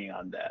dwelling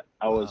on that.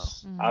 I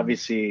was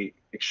obviously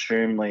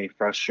extremely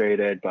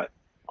frustrated, but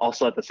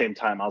also at the same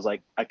time, I was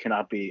like, I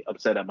cannot be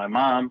upset at my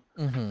mom.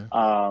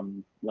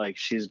 Like,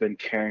 she's been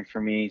caring for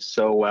me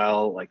so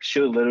well. Like, she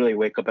would literally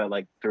wake up at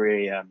like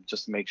 3 a.m.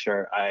 just to make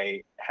sure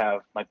I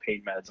have my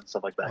pain meds and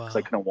stuff like that, because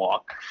I couldn't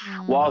walk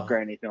or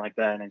anything like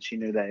that. And she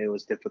knew that it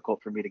was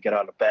difficult for me to get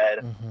out of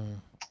bed.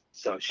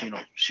 So she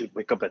would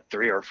wake up at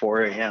 3 or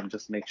 4 a.m.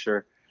 just to make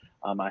sure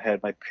I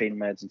had my pain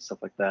meds and stuff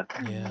like that.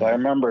 So I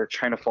remember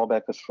trying to fall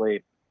back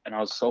asleep, and I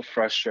was so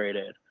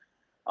frustrated.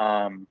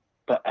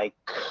 But I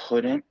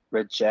couldn't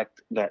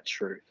reject that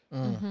truth.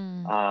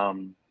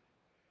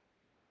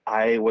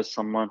 I was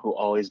someone who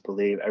always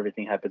believed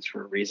everything happens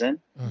for a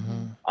reason.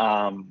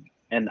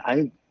 And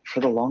I, for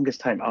the longest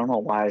time, I don't know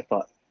why I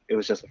thought it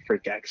was just a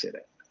freak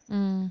accident.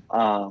 And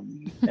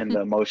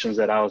the emotions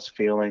that I was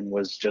feeling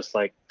was just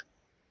like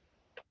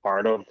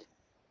part of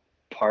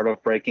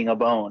breaking a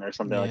bone or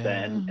something like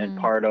that, and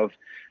part of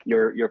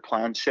your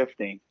plan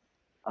shifting.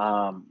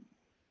 But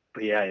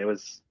yeah, it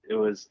was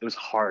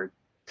hard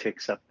to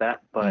accept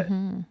that, but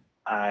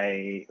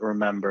I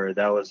remember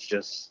that was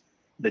just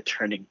the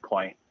turning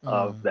point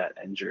of that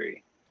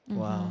injury.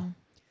 Wow.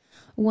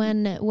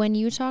 When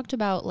you talked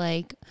about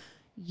like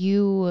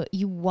you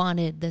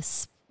wanted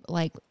this,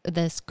 like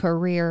this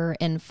career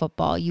in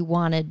football, you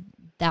wanted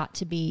that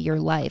to be your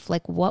life.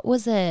 Like, what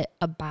was it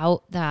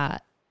about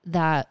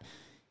that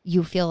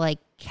you feel like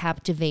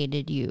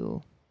captivated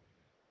you?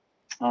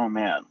 Oh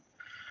man.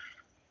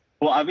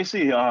 Well,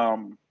 obviously,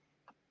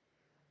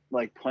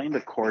 like playing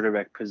the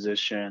quarterback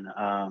position,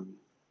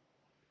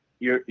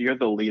 you're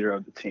the leader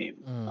of the team,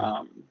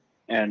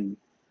 and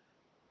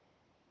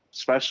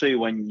especially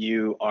when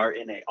you are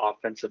in an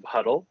offensive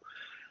huddle,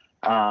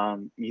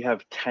 you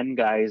have 10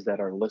 guys that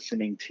are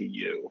listening to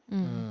you,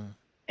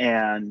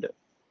 and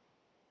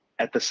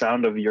at the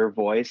sound of your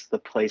voice, the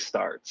play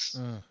starts.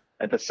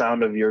 At the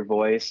sound of your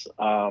voice,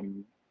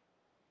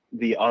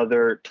 the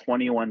other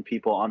 21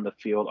 people on the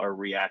field are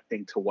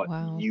reacting to what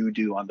you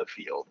do on the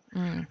field.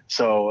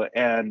 So,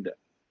 and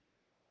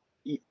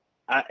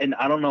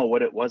I don't know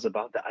what it was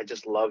about that. I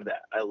just love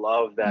that. I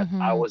love that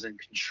I was in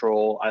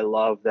control. I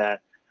love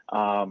that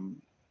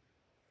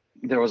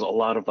there was a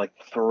lot of like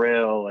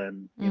thrill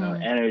and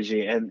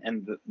energy,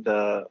 and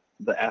the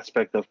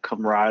aspect of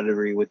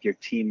camaraderie with your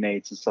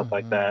teammates and stuff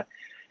like that.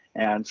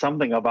 And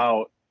something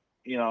about,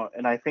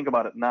 and I think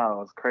about it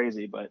now, it's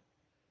crazy, but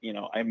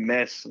I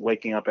miss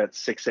waking up at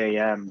 6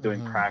 a.m.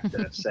 doing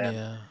practice,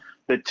 and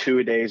the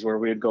 2 days where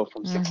we would go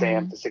from 6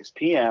 a.m. to 6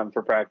 p.m.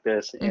 for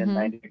practice in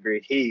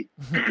 90-degree heat.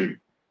 I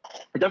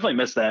definitely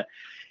miss that.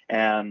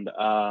 And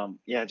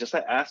just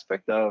that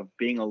aspect of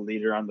being a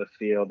leader on the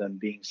field and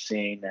being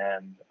seen,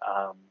 and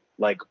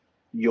like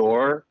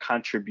your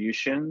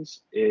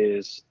contributions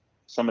is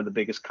some of the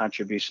biggest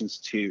contributions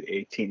to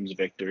a team's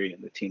victory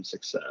and the team's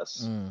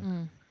success.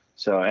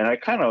 So, and I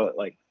kind of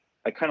like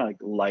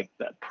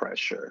that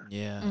pressure.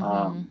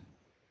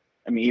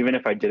 I mean, even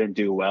if I didn't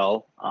do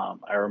well,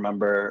 I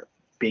remember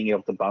being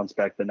able to bounce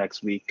back the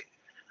next week,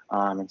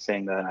 and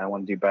saying that I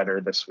want to do better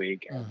this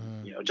week,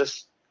 and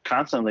just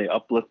constantly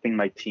uplifting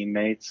my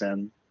teammates,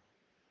 and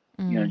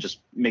just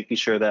making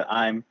sure that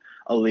I'm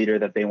a leader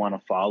that they want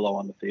to follow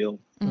on the field.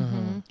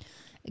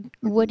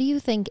 What do you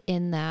think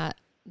in that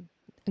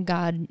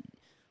God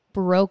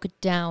broke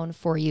down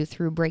for you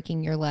through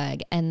breaking your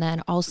leg, and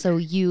then also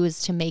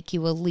used to make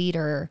you a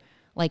leader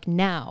like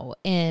now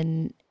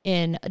in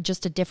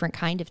just a different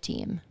kind of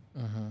team?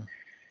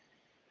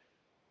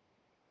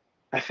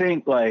 I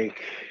think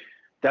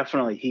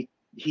definitely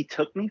he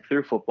took me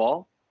through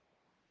football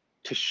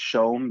to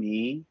show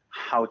me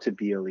how to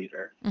be a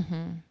leader,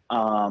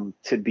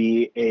 to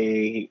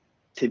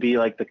be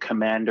like the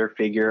commander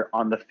figure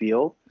on the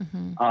field,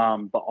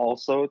 but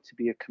also to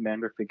be a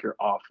commander figure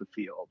off the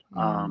field.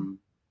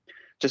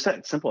 Just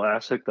that simple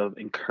aspect of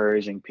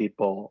encouraging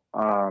people.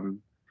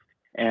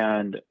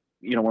 And,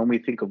 when we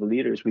think of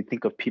leaders, we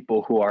think of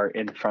people who are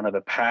in front of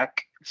the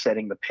pack,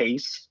 setting the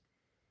pace.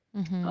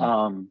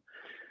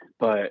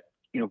 But,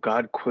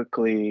 God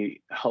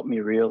quickly helped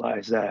me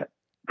realize that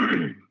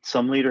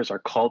some leaders are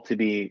called to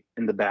be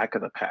in the back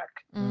of the pack,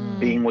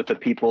 being with the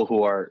people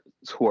who are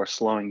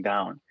slowing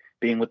down,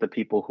 being with the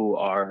people who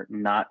are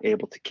not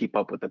able to keep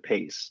up with the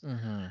pace.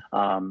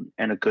 And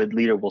a good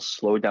leader will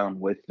slow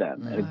down with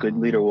them. And a good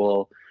leader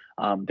will,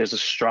 there's a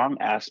strong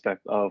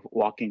aspect of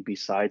walking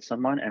beside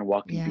someone and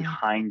walking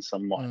behind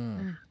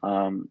someone.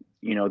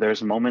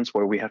 There's moments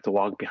where we have to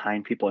walk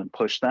behind people and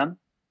push them.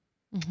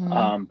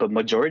 But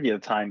majority of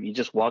the time you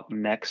just walk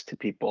next to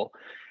people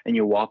and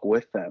you walk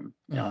with them.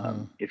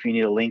 If you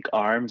need to link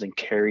arms and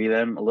carry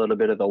them a little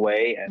bit of the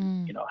way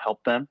and,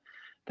 help them,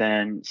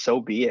 then so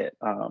be it.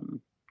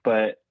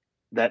 But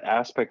that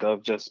aspect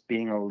of just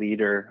being a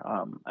leader,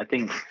 I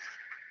think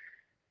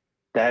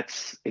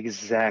that's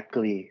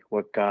exactly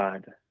what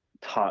God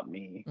taught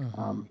me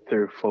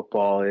through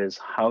football, is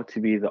how to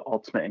be the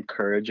ultimate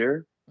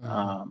encourager,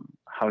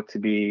 how to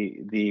be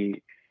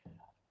the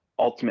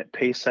ultimate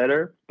pace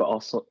setter, but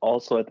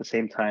also at the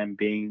same time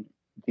being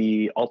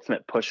the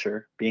ultimate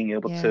pusher, being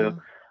able to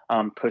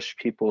push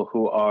people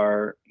who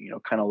are,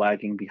 kind of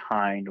lagging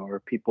behind, or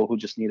people who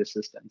just need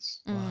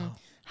assistance.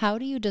 How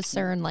do you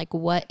discern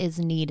what is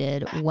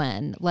needed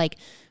when,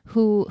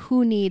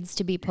 who needs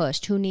to be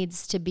pushed, who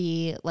needs to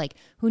be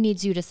who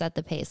needs you to set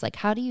the pace?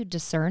 How do you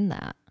discern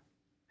that?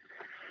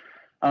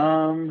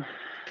 I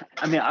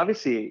mean,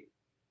 obviously,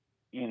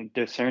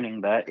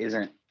 discerning that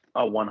isn't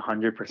a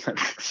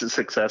 100%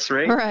 success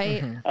rate.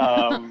 Right.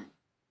 I'm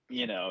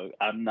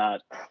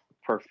not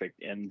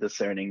perfect in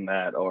discerning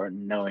that or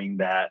knowing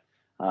that.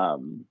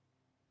 But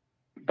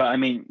I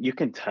mean, you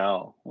can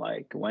tell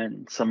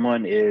when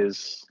someone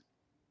is,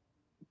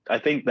 I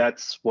think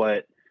that's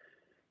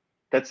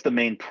the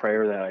main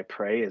prayer that I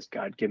pray is,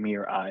 God, give me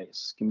your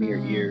eyes, give me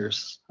your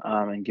ears,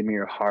 and give me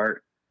your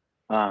heart,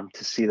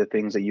 to see the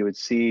things that you would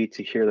see,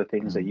 to hear the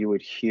things that you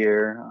would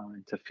hear,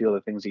 to feel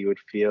the things that you would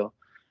feel.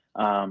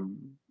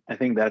 I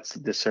think that's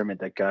the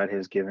discernment that God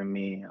has given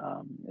me,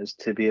 is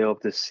to be able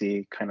to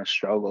see kind of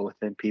struggle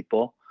within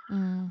people,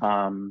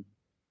 and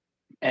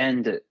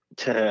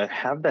to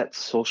have that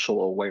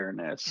social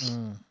awareness,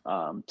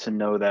 to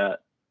know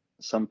that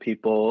some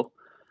people,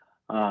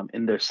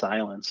 in their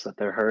silence, that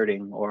they're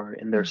hurting, or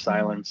in their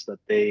silence that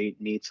they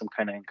need some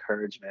kind of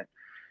encouragement.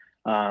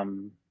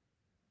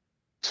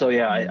 So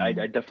yeah, I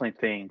definitely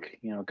think,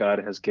 God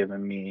has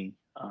given me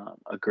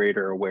a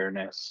greater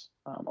awareness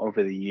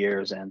over the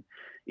years. And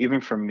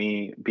even for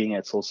me being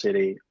at Soul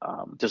City,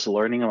 just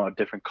learning about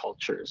different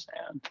cultures.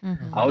 And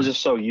I was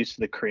just so used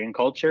to the Korean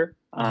culture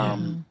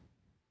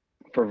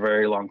for a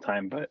very long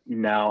time, but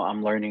now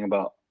I'm learning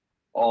about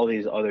all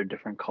these other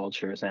different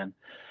cultures, and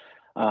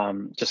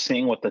just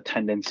seeing what the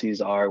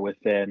tendencies are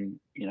within,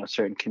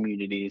 certain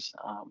communities,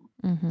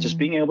 just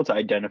being able to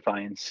identify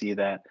and see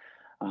that.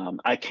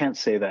 I can't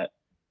say that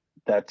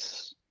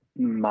that's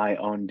my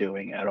own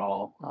doing at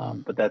all,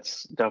 but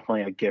that's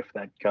definitely a gift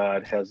that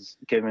God has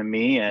given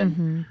me,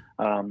 and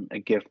a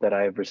gift that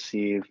I've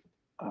received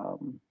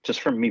just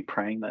from me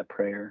praying that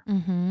prayer.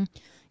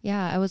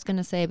 Yeah, I was going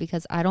to say,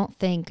 because I don't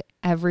think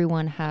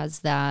everyone has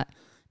that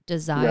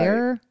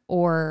desire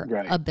or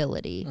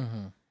ability.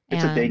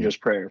 It's a dangerous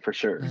prayer for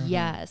sure.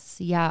 Yes.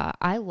 Yeah.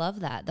 I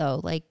love that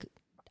though.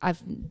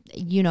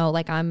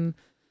 I'm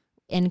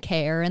in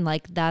care, and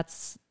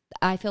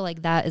I feel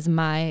like that is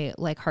my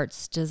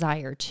heart's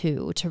desire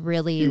too, to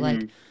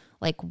really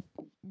like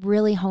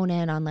really hone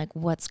in on like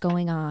what's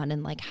going on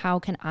and like how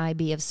can I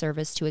be of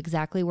service to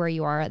exactly where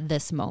you are at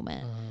this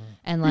moment,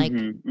 and like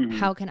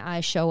how can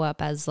I show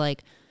up as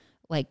like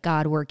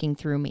God working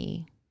through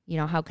me. You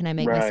know, how can I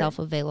make myself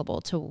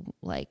available to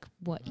like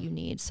what you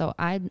need? So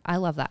I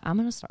love that. I'm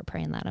going to start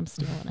praying that. I'm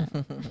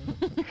stealing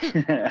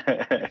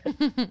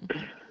it.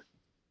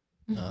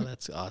 Oh,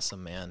 that's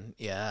awesome, man.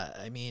 Yeah.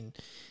 I mean,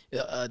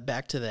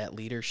 back to that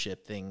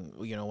leadership thing,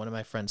 you know, one of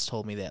my friends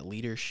told me that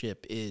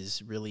leadership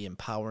is really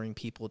empowering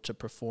people to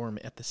perform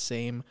at the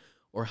same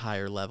or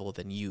higher level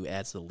than you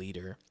as the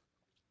leader.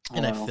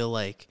 And I feel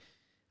like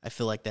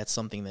that's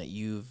something that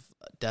you've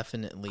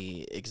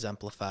definitely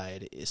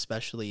exemplified,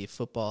 especially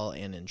football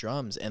and in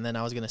drums. And then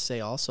I was going to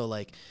say also,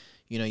 like,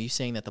 you know, you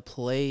saying that the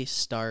play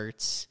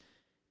starts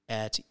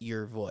at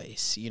your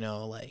voice, you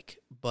know, like,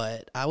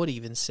 but I would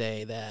even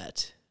say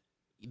that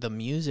the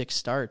music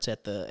starts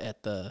at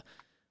the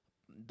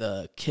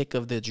kick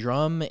of the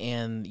drum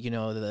and, you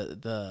know,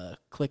 the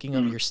clicking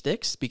of your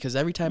sticks, because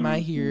every time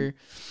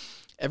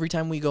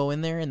we go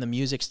in there and the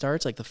music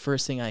starts, like the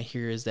first thing I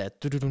hear is that,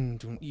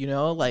 you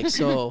know, like,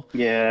 so,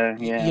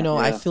 you know,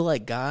 I feel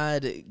like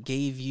God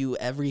gave you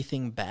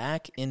everything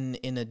back in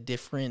a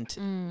different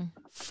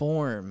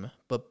form,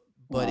 but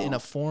in a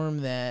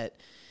form that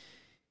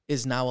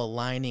is now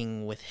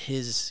aligning with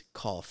his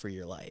call for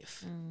your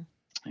life.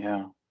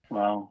 Yeah.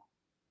 Wow.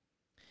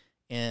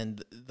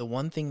 And the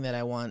one thing that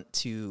I want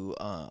to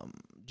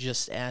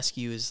just ask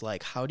you is,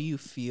 like, how do you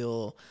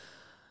feel?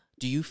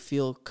 Do you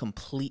feel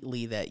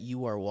completely that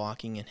you are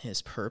walking in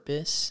his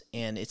purpose?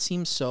 And it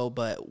seems so,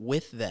 but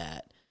with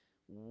that,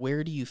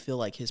 where do you feel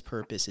like his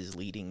purpose is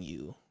leading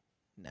you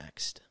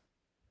next?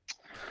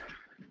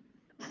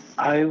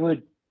 I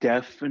would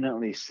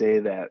definitely say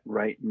that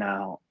right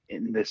now,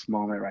 in this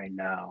moment right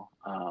now,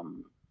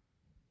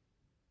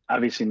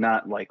 obviously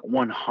not like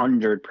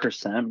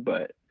 100%,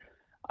 but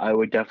I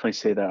would definitely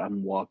say that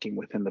I'm walking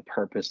within the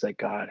purpose that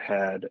God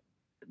had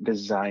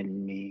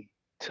designed me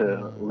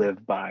to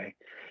live by.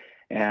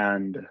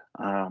 And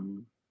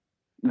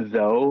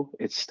though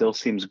it still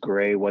seems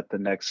gray what the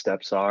next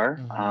steps are,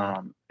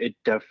 it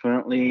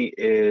definitely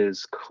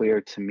is clear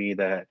to me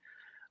that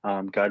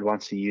God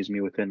wants to use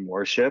me within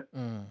worship.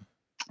 And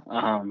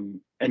I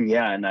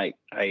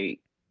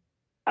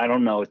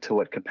don't know to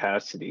what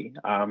capacity.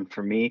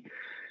 For me,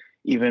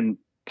 even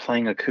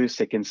playing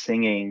acoustic and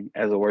singing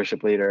as a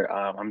worship leader,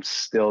 I'm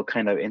still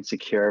kind of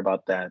insecure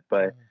about that.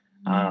 But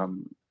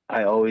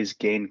I always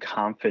gain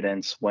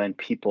confidence when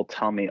people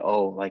tell me,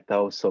 oh, like that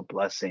was so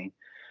blessing.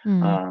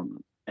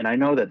 And I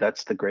know that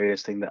that's the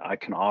greatest thing that I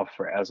can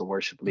offer as a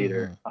worship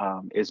leader,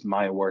 is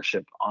my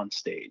worship on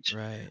stage.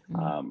 Right.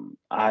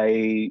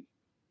 I,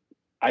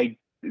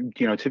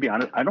 you know, to be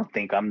honest, I don't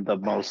think I'm the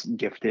most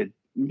gifted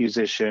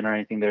musician or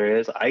anything there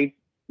is. I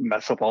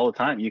mess up all the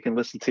time. You can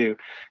listen to,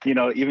 you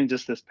know, even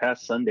just this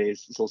past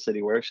Sunday's Soul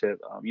City Worship,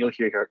 you'll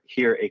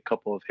hear a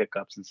couple of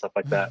hiccups and stuff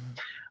like that.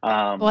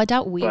 Well, I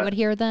doubt we would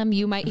hear them.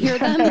 You might hear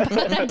them,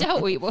 but I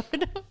doubt we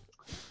would.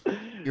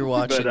 You're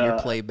watching your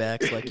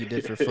playbacks like you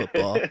did for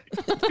football.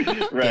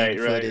 right.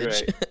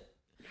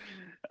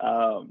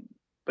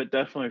 But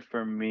definitely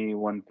for me,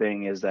 one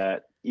thing is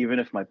that even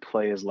if my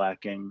play is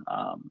lacking,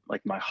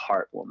 like my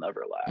heart will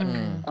never lack.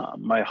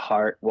 My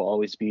heart will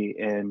always be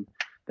in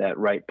that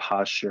right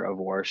posture of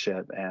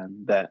worship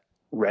and that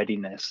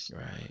readiness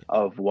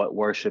of what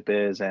worship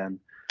is. And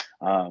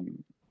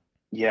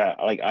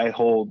like I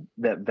hold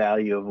that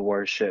value of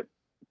worship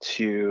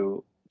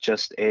to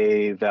just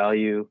a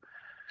value,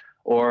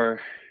 or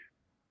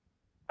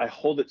I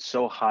hold it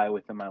so high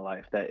within my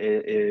life that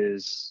it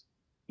is,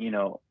 you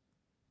know,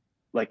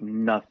 like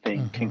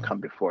nothing can come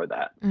before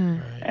that.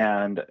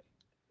 And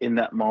in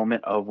that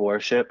moment of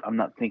worship, I'm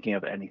not thinking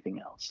of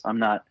anything else. I'm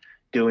not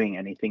doing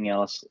anything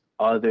else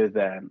other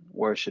than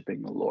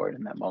worshiping the Lord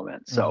in that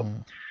moment. So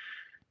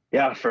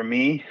for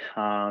me,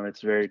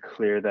 it's very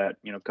clear that,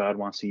 you know, God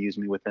wants to use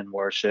me within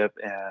worship,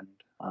 and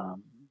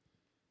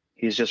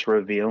he's just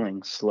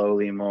revealing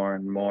slowly more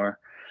and more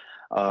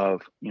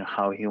of, you know,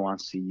 how he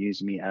wants to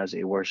use me as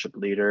a worship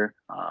leader.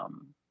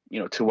 You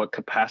know, to what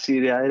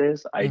capacity that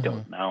is, I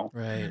don't know.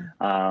 Right.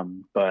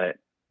 But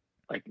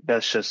like,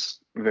 that's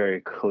just very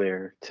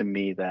clear to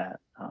me that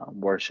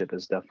worship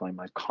is definitely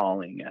my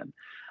calling. And,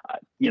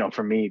 you know,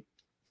 for me,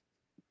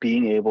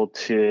 being able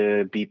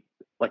to be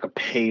like a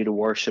paid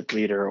worship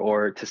leader,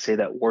 or to say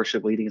that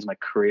worship leading is my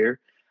career,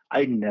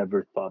 I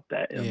never thought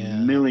that in a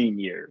million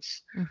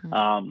years.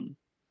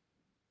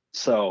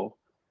 So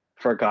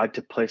for God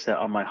to place that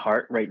on my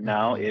heart right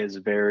now is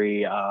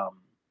very,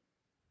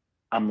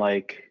 I'm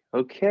like,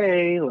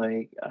 okay,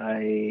 like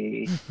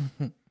I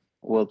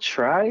will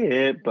try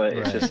it, but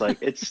it's just like,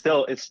 it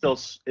still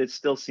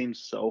seems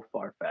so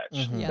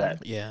far-fetched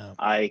that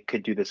I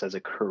could do this as a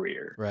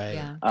career.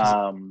 Right.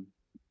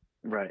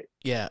 Right.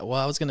 Yeah. Well,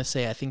 I was going to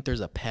say, I think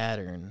there's a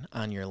pattern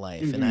on your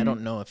life, and I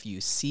don't know if you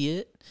see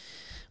it,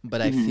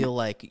 but I feel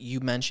like you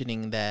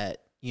mentioning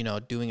that, you know,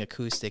 doing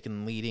acoustic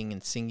and leading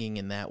and singing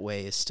in that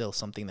way is still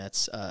something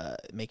that's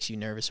makes you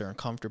nervous or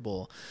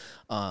uncomfortable.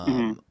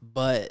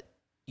 But,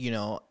 you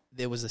know,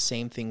 it was the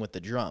same thing with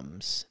the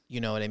drums.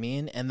 You know what I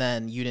mean? And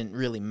then you didn't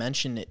really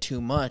mention it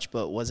too much,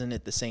 but wasn't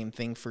it the same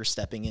thing for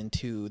stepping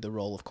into the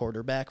role of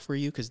quarterback for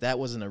you? Because that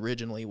wasn't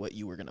originally what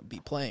you were going to be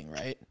playing,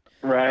 right?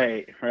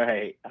 Right.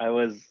 I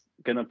was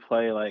gonna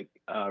play like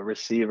a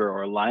receiver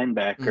or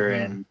linebacker,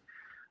 and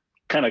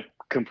kind of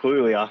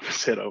completely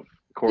opposite of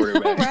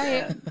quarterback.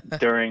 Right. And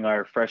during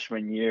our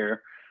freshman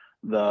year,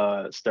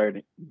 the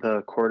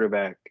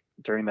quarterback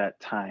during that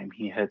time,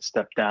 he had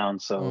stepped down,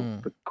 so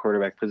the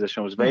quarterback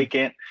position was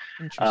vacant.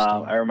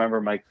 I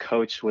remember my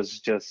coach was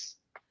just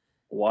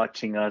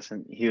watching us,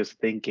 and he was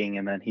thinking,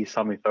 and then he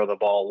saw me throw the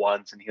ball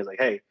once, and he was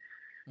like, "Hey,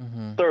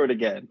 throw it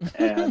again,"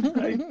 and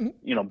I,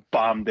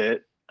 bombed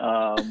it.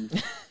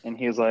 And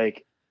he was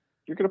like,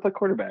 "You're gonna play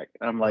quarterback."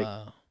 And I'm like,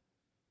 Wow.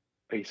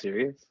 "Are you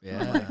serious?"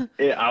 Yeah.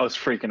 I was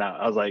freaking out.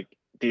 I was like,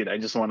 "Dude, I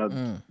just want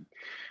to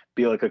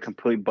be like a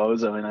complete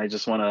bozo, and I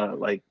just want to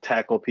like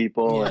tackle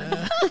people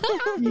and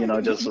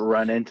just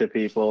run into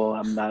people.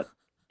 I'm not,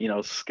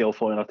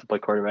 skillful enough to play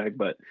quarterback,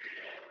 but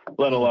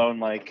let alone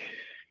like,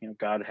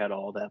 God had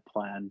all that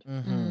planned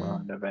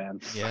well in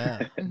advance."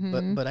 Yeah.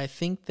 But I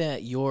think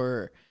that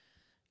your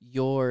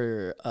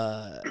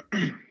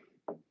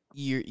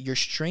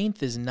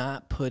strength is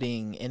not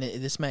putting, and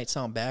this might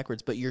sound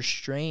backwards, but your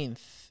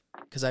strength,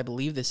 because I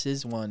believe this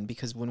is one,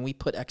 because when we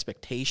put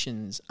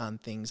expectations on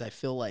things, I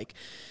feel like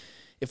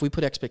if we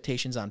put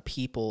expectations on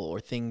people or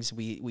things,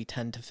 we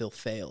tend to feel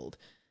failed.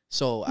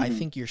 So I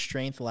think your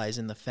strength lies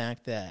in the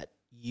fact that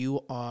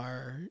you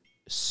are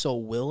so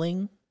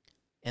willing,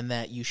 and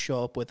that you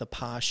show up with a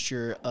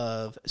posture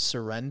of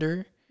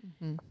surrender,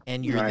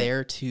 and you're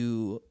there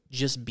to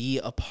just be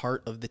a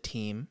part of the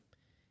team.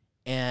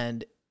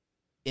 And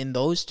in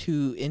those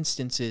two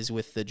instances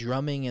with the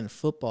drumming and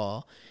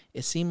football,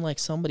 it seemed like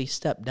somebody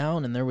stepped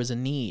down and there was a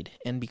need.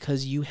 And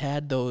because you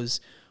had those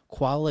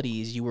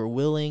qualities, you were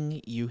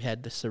willing, you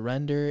had the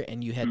surrender,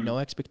 and you had no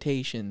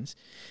expectations.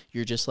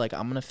 You're just like,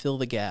 I'm going to fill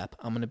the gap.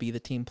 I'm going to be the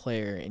team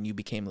player. And you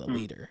became the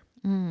leader.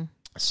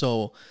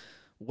 So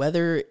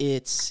whether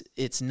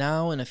it's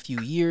now in a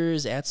few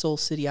years at Soul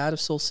City, out of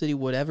Soul City,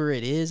 whatever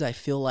it is, I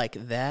feel like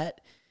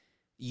that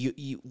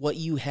you what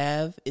you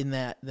have in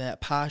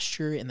that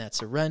posture and that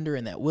surrender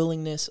and that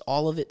willingness,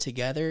 all of it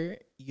together,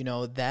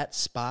 that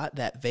spot,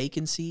 that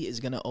vacancy is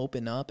going to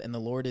open up, and the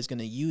Lord is going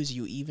to use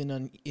you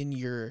even in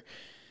your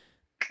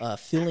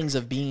feelings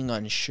of being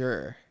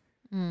unsure,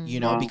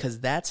 because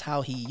that's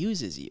how he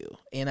uses you.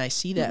 And I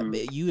see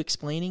that you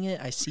explaining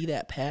it, I see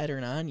that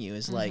pattern on you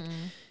is like,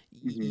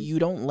 you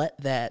don't let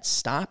that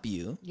stop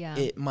you. Yeah.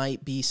 It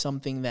might be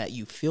something that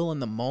you feel in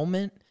the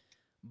moment,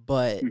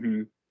 but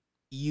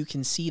you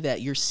can see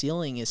that your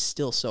ceiling is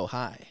still so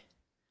high.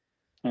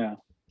 Yeah.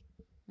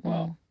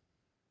 Wow.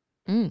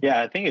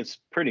 Yeah, I think it's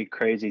pretty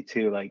crazy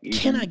too. Like, even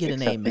can I get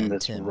an amen,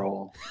 this Tim?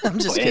 role? I'm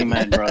just kidding.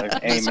 Amen, brother.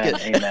 Amen.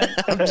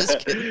 I'm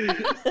just kidding.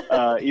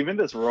 Even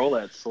this role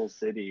at Soul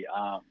City,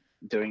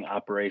 doing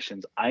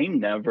operations, I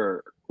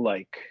never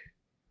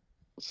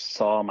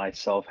saw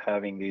myself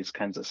having these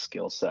kinds of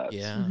skill sets.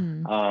 Yeah.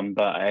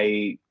 But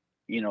I,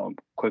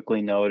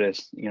 quickly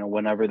noticed,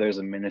 whenever there's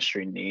a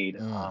ministry need,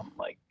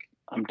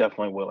 I'm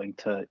definitely willing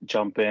to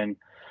jump in,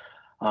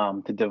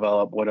 to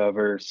develop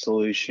whatever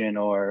solution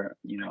or,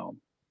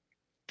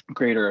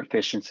 greater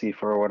efficiency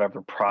for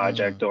whatever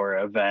project or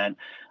event.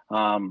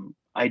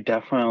 I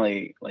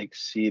definitely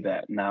see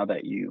that now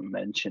that you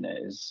mention it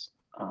is,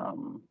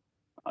 I'm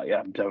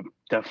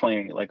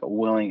definitely like a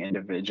willing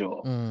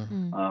individual,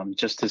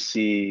 just to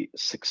see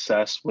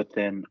success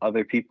within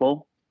other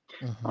people,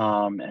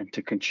 and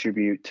to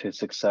contribute to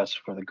success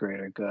for the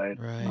greater good,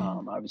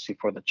 obviously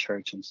for the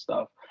church and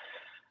stuff.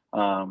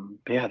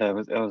 But yeah, that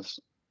was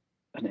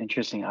an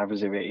interesting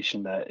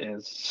observation that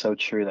is so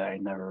true that I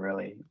never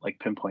really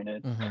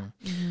pinpointed.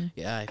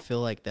 Yeah, I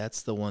feel like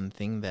that's the one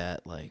thing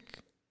that we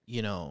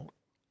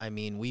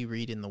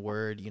read in the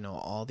Word,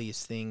 all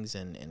these things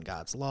and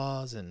God's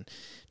laws and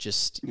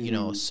just,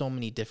 so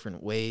many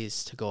different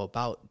ways to go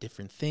about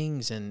different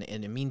things. And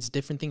it means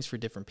different things for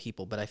different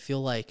people. But I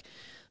feel like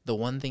the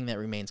one thing that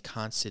remains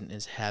constant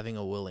is having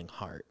a willing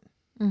heart,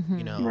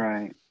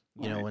 Right.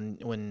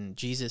 When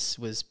Jesus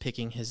was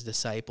picking his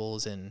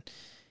disciples and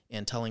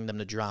telling them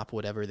to drop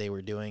whatever they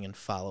were doing and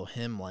follow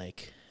him,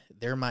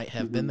 there might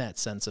have been that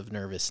sense of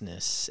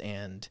nervousness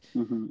and,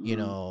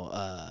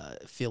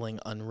 feeling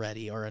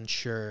unready or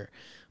unsure,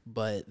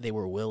 but they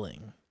were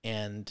willing,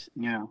 and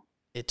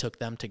it took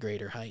them to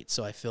greater heights.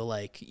 So I feel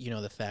like,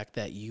 the fact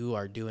that you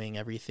are doing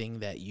everything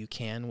that you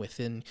can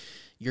within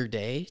your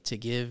day to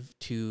give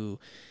to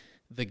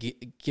the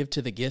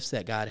gifts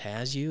that God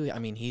has you. I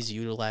mean, he's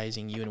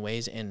utilizing you in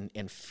ways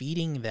and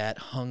feeding that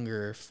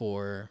hunger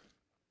for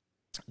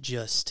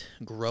just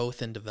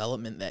growth and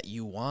development that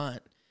you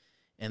want,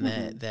 and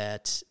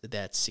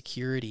that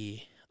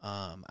security.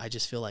 I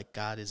just feel like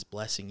God is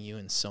blessing you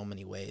in so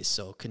many ways.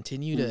 So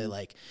continue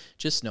to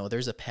just know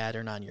there's a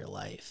pattern on your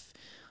life.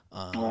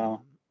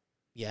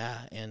 Yeah.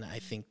 And I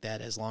think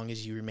that as long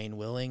as you remain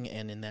willing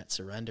and in that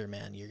surrender,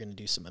 man, you're going to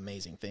do some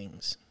amazing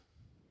things.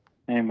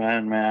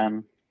 Amen,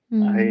 man.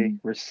 I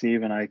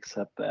receive and I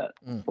accept that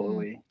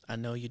fully. I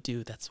know you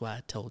do. That's why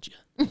I told you.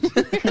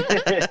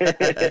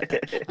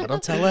 I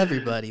don't tell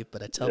everybody,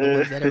 but I tell the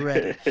ones that are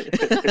ready.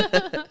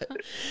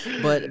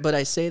 But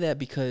I say that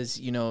because,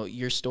 you know,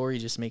 your story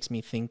just makes me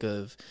think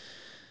of,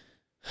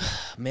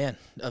 man,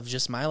 of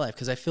just my life.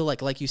 Because I feel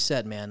like you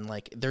said, man,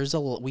 like I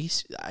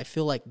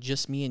feel like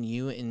just me and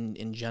you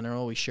in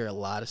general, we share a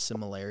lot of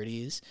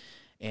similarities.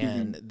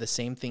 And the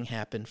same thing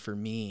happened for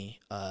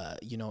me,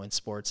 you know, in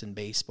sports and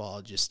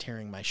baseball, just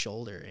tearing my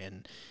shoulder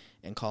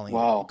and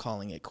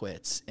calling it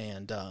quits.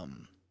 And,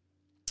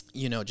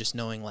 you know, just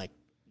knowing like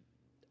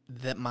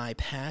that my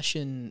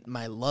passion,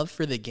 my love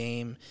for the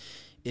game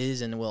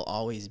is and will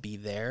always be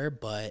there.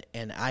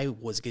 And I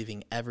was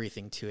giving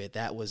everything to it.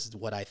 That was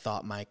what I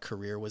thought my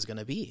career was going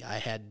to be. I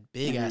had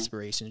big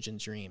aspirations and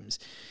dreams.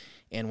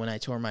 And when I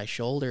tore my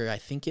shoulder, I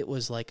think it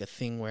was like a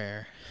thing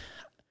where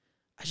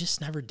I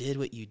just never did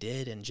what you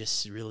did and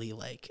just really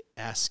like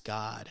ask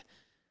God,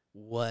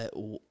 what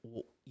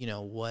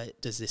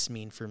does this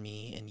mean for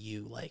me and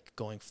you, like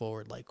going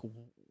forward, like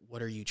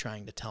what are you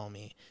trying to tell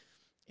me?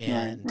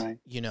 And,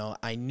 you know,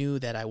 I knew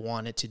that I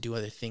wanted to do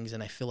other things,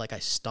 and I feel like I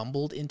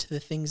stumbled into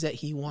the things that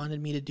he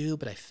wanted me to do,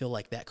 but I feel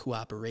like that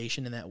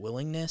cooperation and that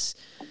willingness,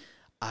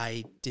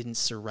 I didn't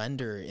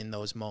surrender in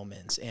those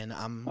moments. And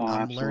I'm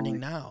learning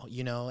now,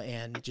 you know,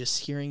 and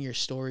just hearing your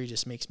story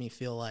just makes me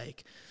feel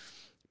like,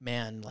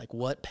 man, like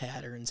what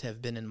patterns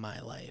have been in my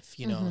life,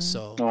 you know?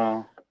 So,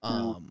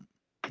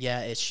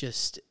 yeah,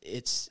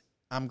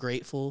 I'm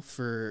grateful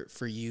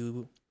for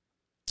you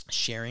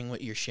sharing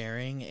what you're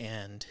sharing,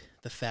 and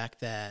the fact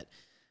that,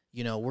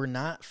 you know, we're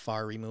not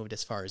far removed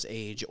as far as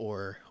age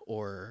or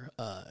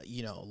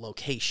you know,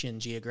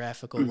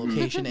 geographical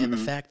location. And the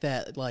fact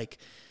that, like,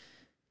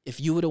 if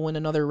you would have went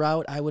another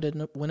route, I would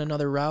have went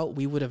another route.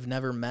 We would have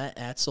never met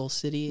at Soul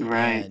City.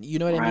 Right. And you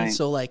know what I mean?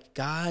 So like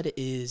God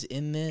is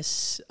in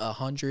this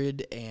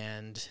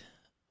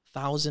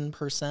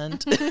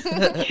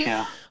 100,000%.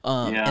 Yeah.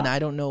 And I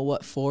don't know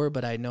what for,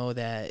 but I know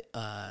that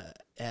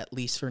at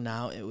least for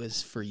now, it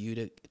was for you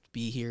to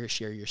be here,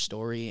 share your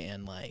story,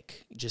 and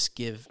like just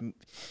give,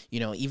 you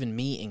know, even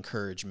me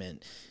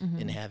encouragement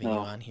in having you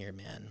on here,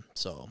 man.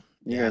 So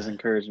you guys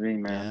encourage me,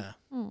 man.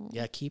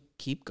 Yeah,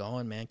 keep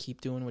going, man.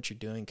 Keep doing what you're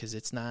doing, because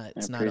it's not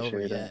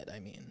over yet. I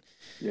mean,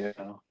 you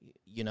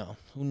know,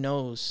 who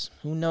knows,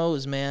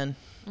 man.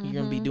 You're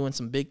gonna be doing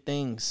some big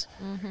things.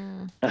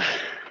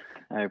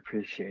 I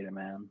appreciate it,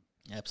 man.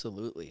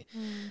 Absolutely.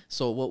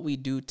 So what we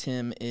do,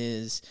 Tim,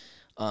 is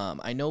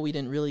I know we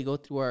didn't really go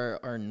through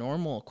our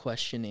normal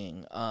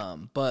questioning,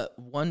 but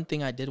one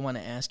thing I did want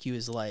to ask you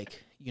is,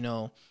 like, you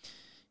know,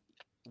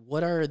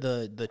 what are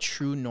the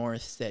true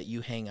norths that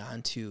you hang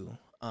on to?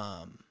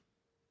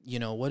 You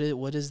know, what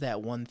is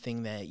that one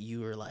thing that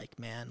you are like,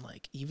 man,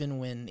 like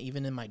even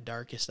in my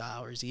darkest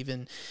hours,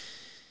 even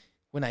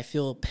when I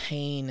feel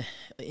pain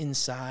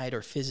inside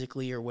or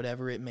physically or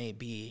whatever it may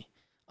be,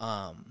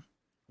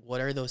 what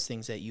are those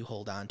things that you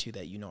hold on to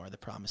that you know are the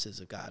promises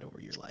of God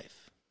over your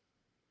life?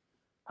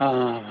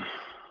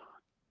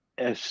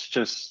 It's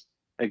just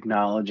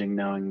acknowledging,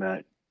 knowing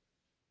that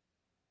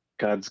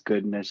God's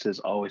goodness is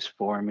always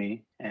for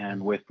me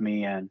and with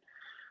me, and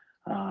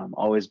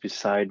always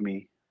beside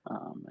me,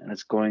 and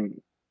it's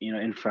going, you know,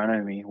 in front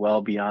of me,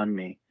 well beyond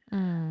me,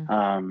 and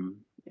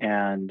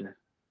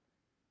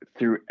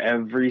through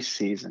every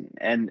season.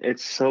 And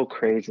it's so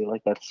crazy,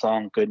 like that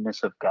song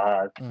 "Goodness of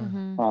God."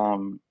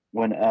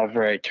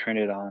 Whenever I turn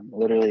it on,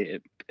 literally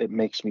it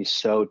makes me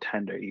so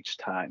tender each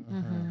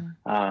time,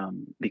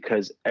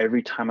 because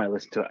every time I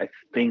listen to it, I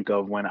think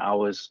of when I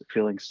was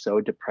feeling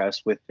so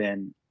depressed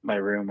within my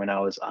room, when I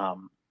was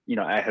you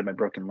know, I had my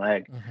broken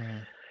leg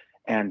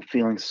and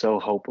feeling so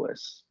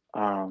hopeless.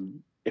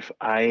 If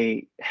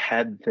I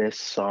had this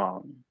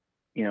song,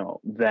 you know,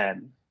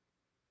 then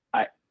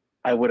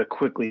I would have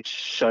quickly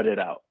shut it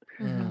out.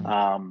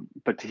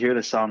 But to hear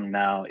the song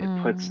now,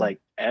 it puts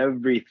like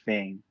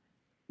everything,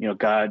 you know,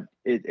 God,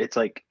 it's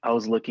like I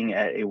was looking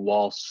at a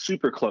wall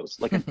super close,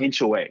 like an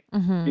inch away,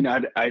 you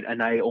know,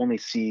 I only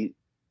see,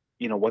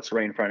 you know, what's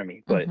right in front of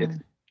me, but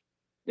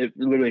it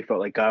literally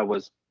felt like God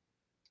was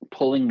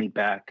pulling me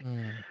back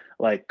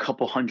like a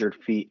couple 100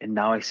 feet, and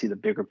now I see the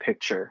bigger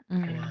picture.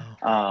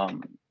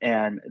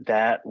 And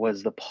that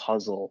was the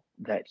puzzle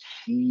that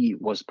he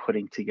was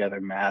putting together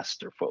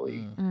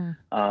masterfully,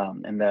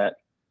 and that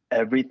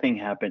everything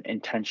happened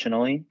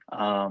intentionally.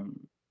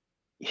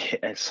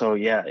 So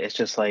yeah, it's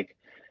just like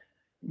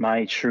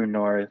my true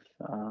north,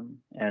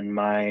 and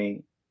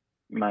my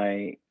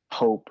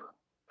hope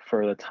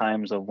for the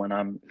times of when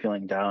I'm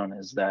feeling down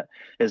is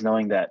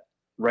knowing that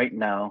right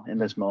now in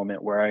this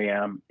moment where I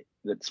am,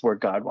 that's where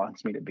God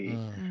wants me to be.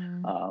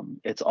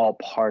 It's all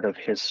part of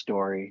his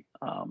story.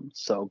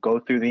 So go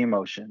through the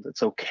emotions.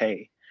 It's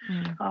okay.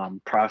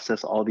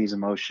 Process all these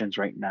emotions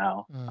right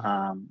now.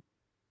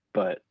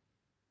 But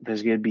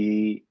there's going to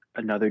be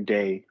another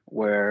day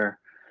where,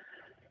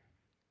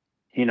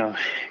 you know,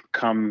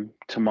 come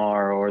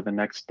tomorrow or the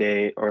next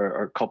day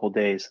or a couple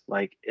days,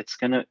 like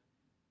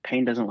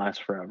pain doesn't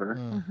last forever.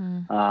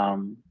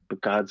 but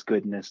God's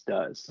goodness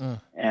does.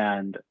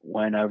 And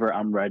whenever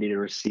I'm ready to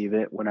receive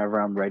it, whenever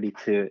I'm ready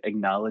to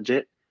acknowledge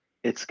it,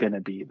 it's going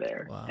to be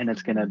there. Wow. And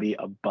it's going to be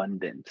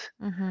abundant.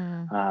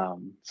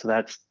 So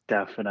that's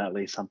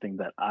definitely something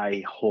that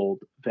I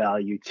hold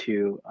value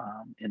to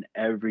in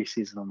every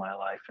season of my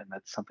life. And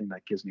that's something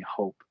that gives me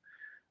hope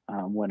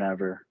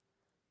whenever.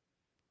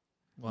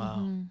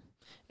 Wow.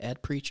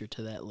 Add preacher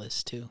to that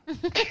list too.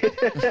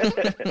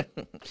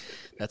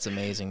 That's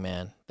amazing,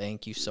 man.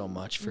 Thank you so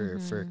much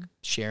for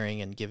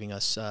sharing and giving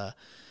us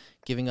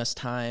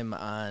time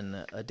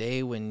on a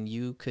day when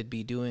you could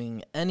be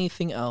doing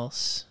anything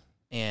else.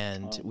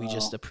 And we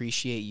just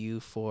appreciate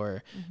you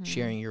for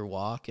sharing your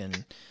walk,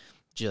 and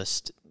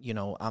just,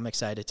 I'm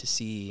excited to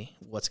see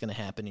what's going to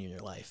happen in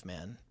your life,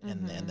 man.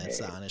 And that's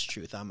the honest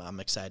truth. I'm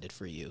excited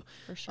for you.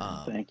 For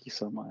sure. Thank you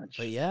so much.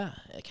 But yeah,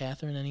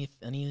 Catherine,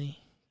 any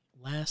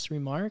last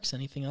remarks?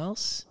 Anything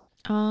else?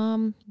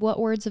 What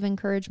words of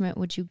encouragement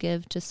would you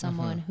give to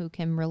someone who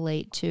can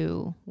relate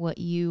to what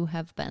you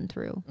have been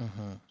through?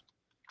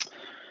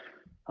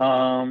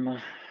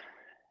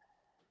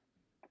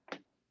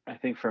 I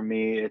think for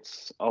me,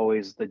 it's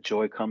always the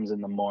joy comes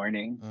in the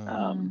morning.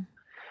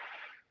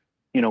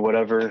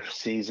 Whatever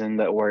season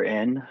that we're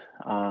in,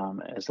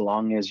 as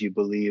long as you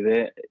believe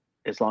it,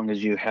 as long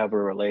as you have a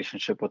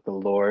relationship with the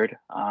Lord,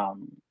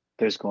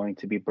 there's going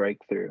to be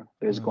breakthrough.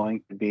 There's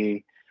going to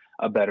be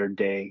a better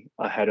day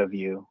ahead of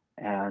you.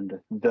 And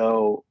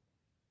though,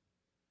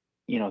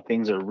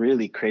 things are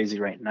really crazy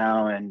right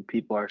now, and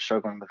people are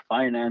struggling with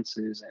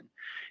finances and,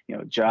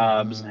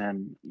 jobs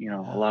and,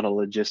 a lot of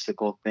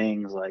logistical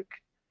things, like,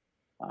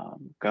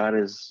 God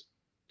is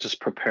just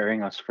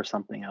preparing us for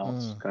something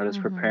else. God is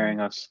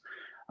preparing us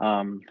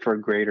for a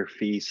greater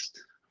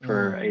feast,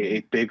 for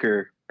a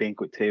bigger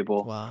banquet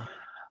table. Wow.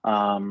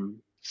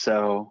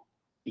 So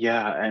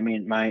yeah, I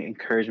mean, my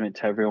encouragement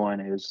to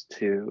everyone is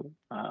to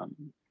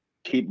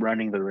keep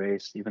running the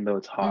race, even though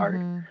it's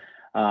hard.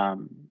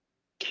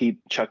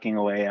 Keep chucking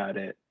away at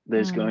it.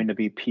 There's going to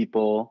be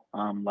people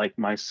like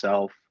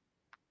myself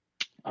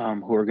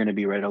who are going to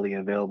be readily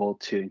available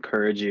to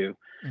encourage you,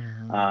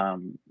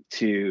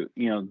 to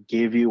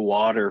give you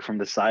water from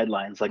the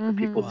sidelines, like the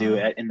people do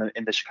in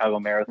the Chicago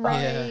Marathon.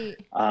 Right.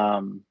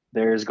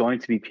 There's going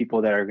to be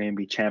people that are going to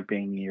be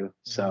championing you.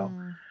 So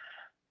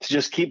to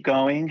just keep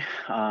going,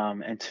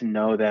 and to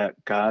know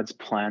that God's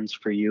plans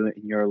for you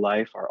in your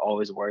life are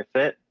always worth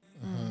it,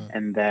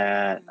 and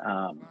that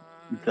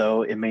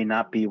though it may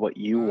not be what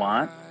you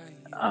want,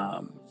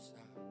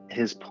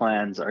 His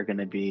plans are going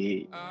to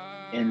be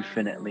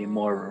infinitely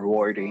more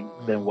rewarding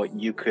than what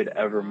you could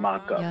ever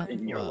mock up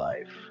in your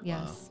life.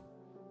 Yes.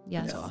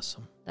 Yes. That's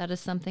awesome. That is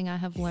something I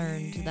have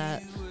learned,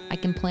 that I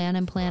can plan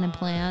and plan and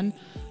plan,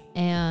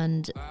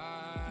 and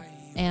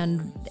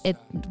it,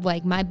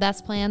 like, my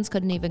best plans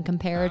couldn't even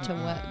compare to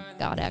what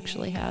God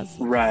actually has.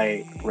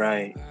 Right.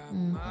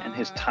 And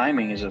His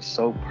timing is just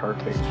so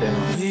perfect.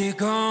 We're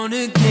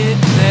gonna get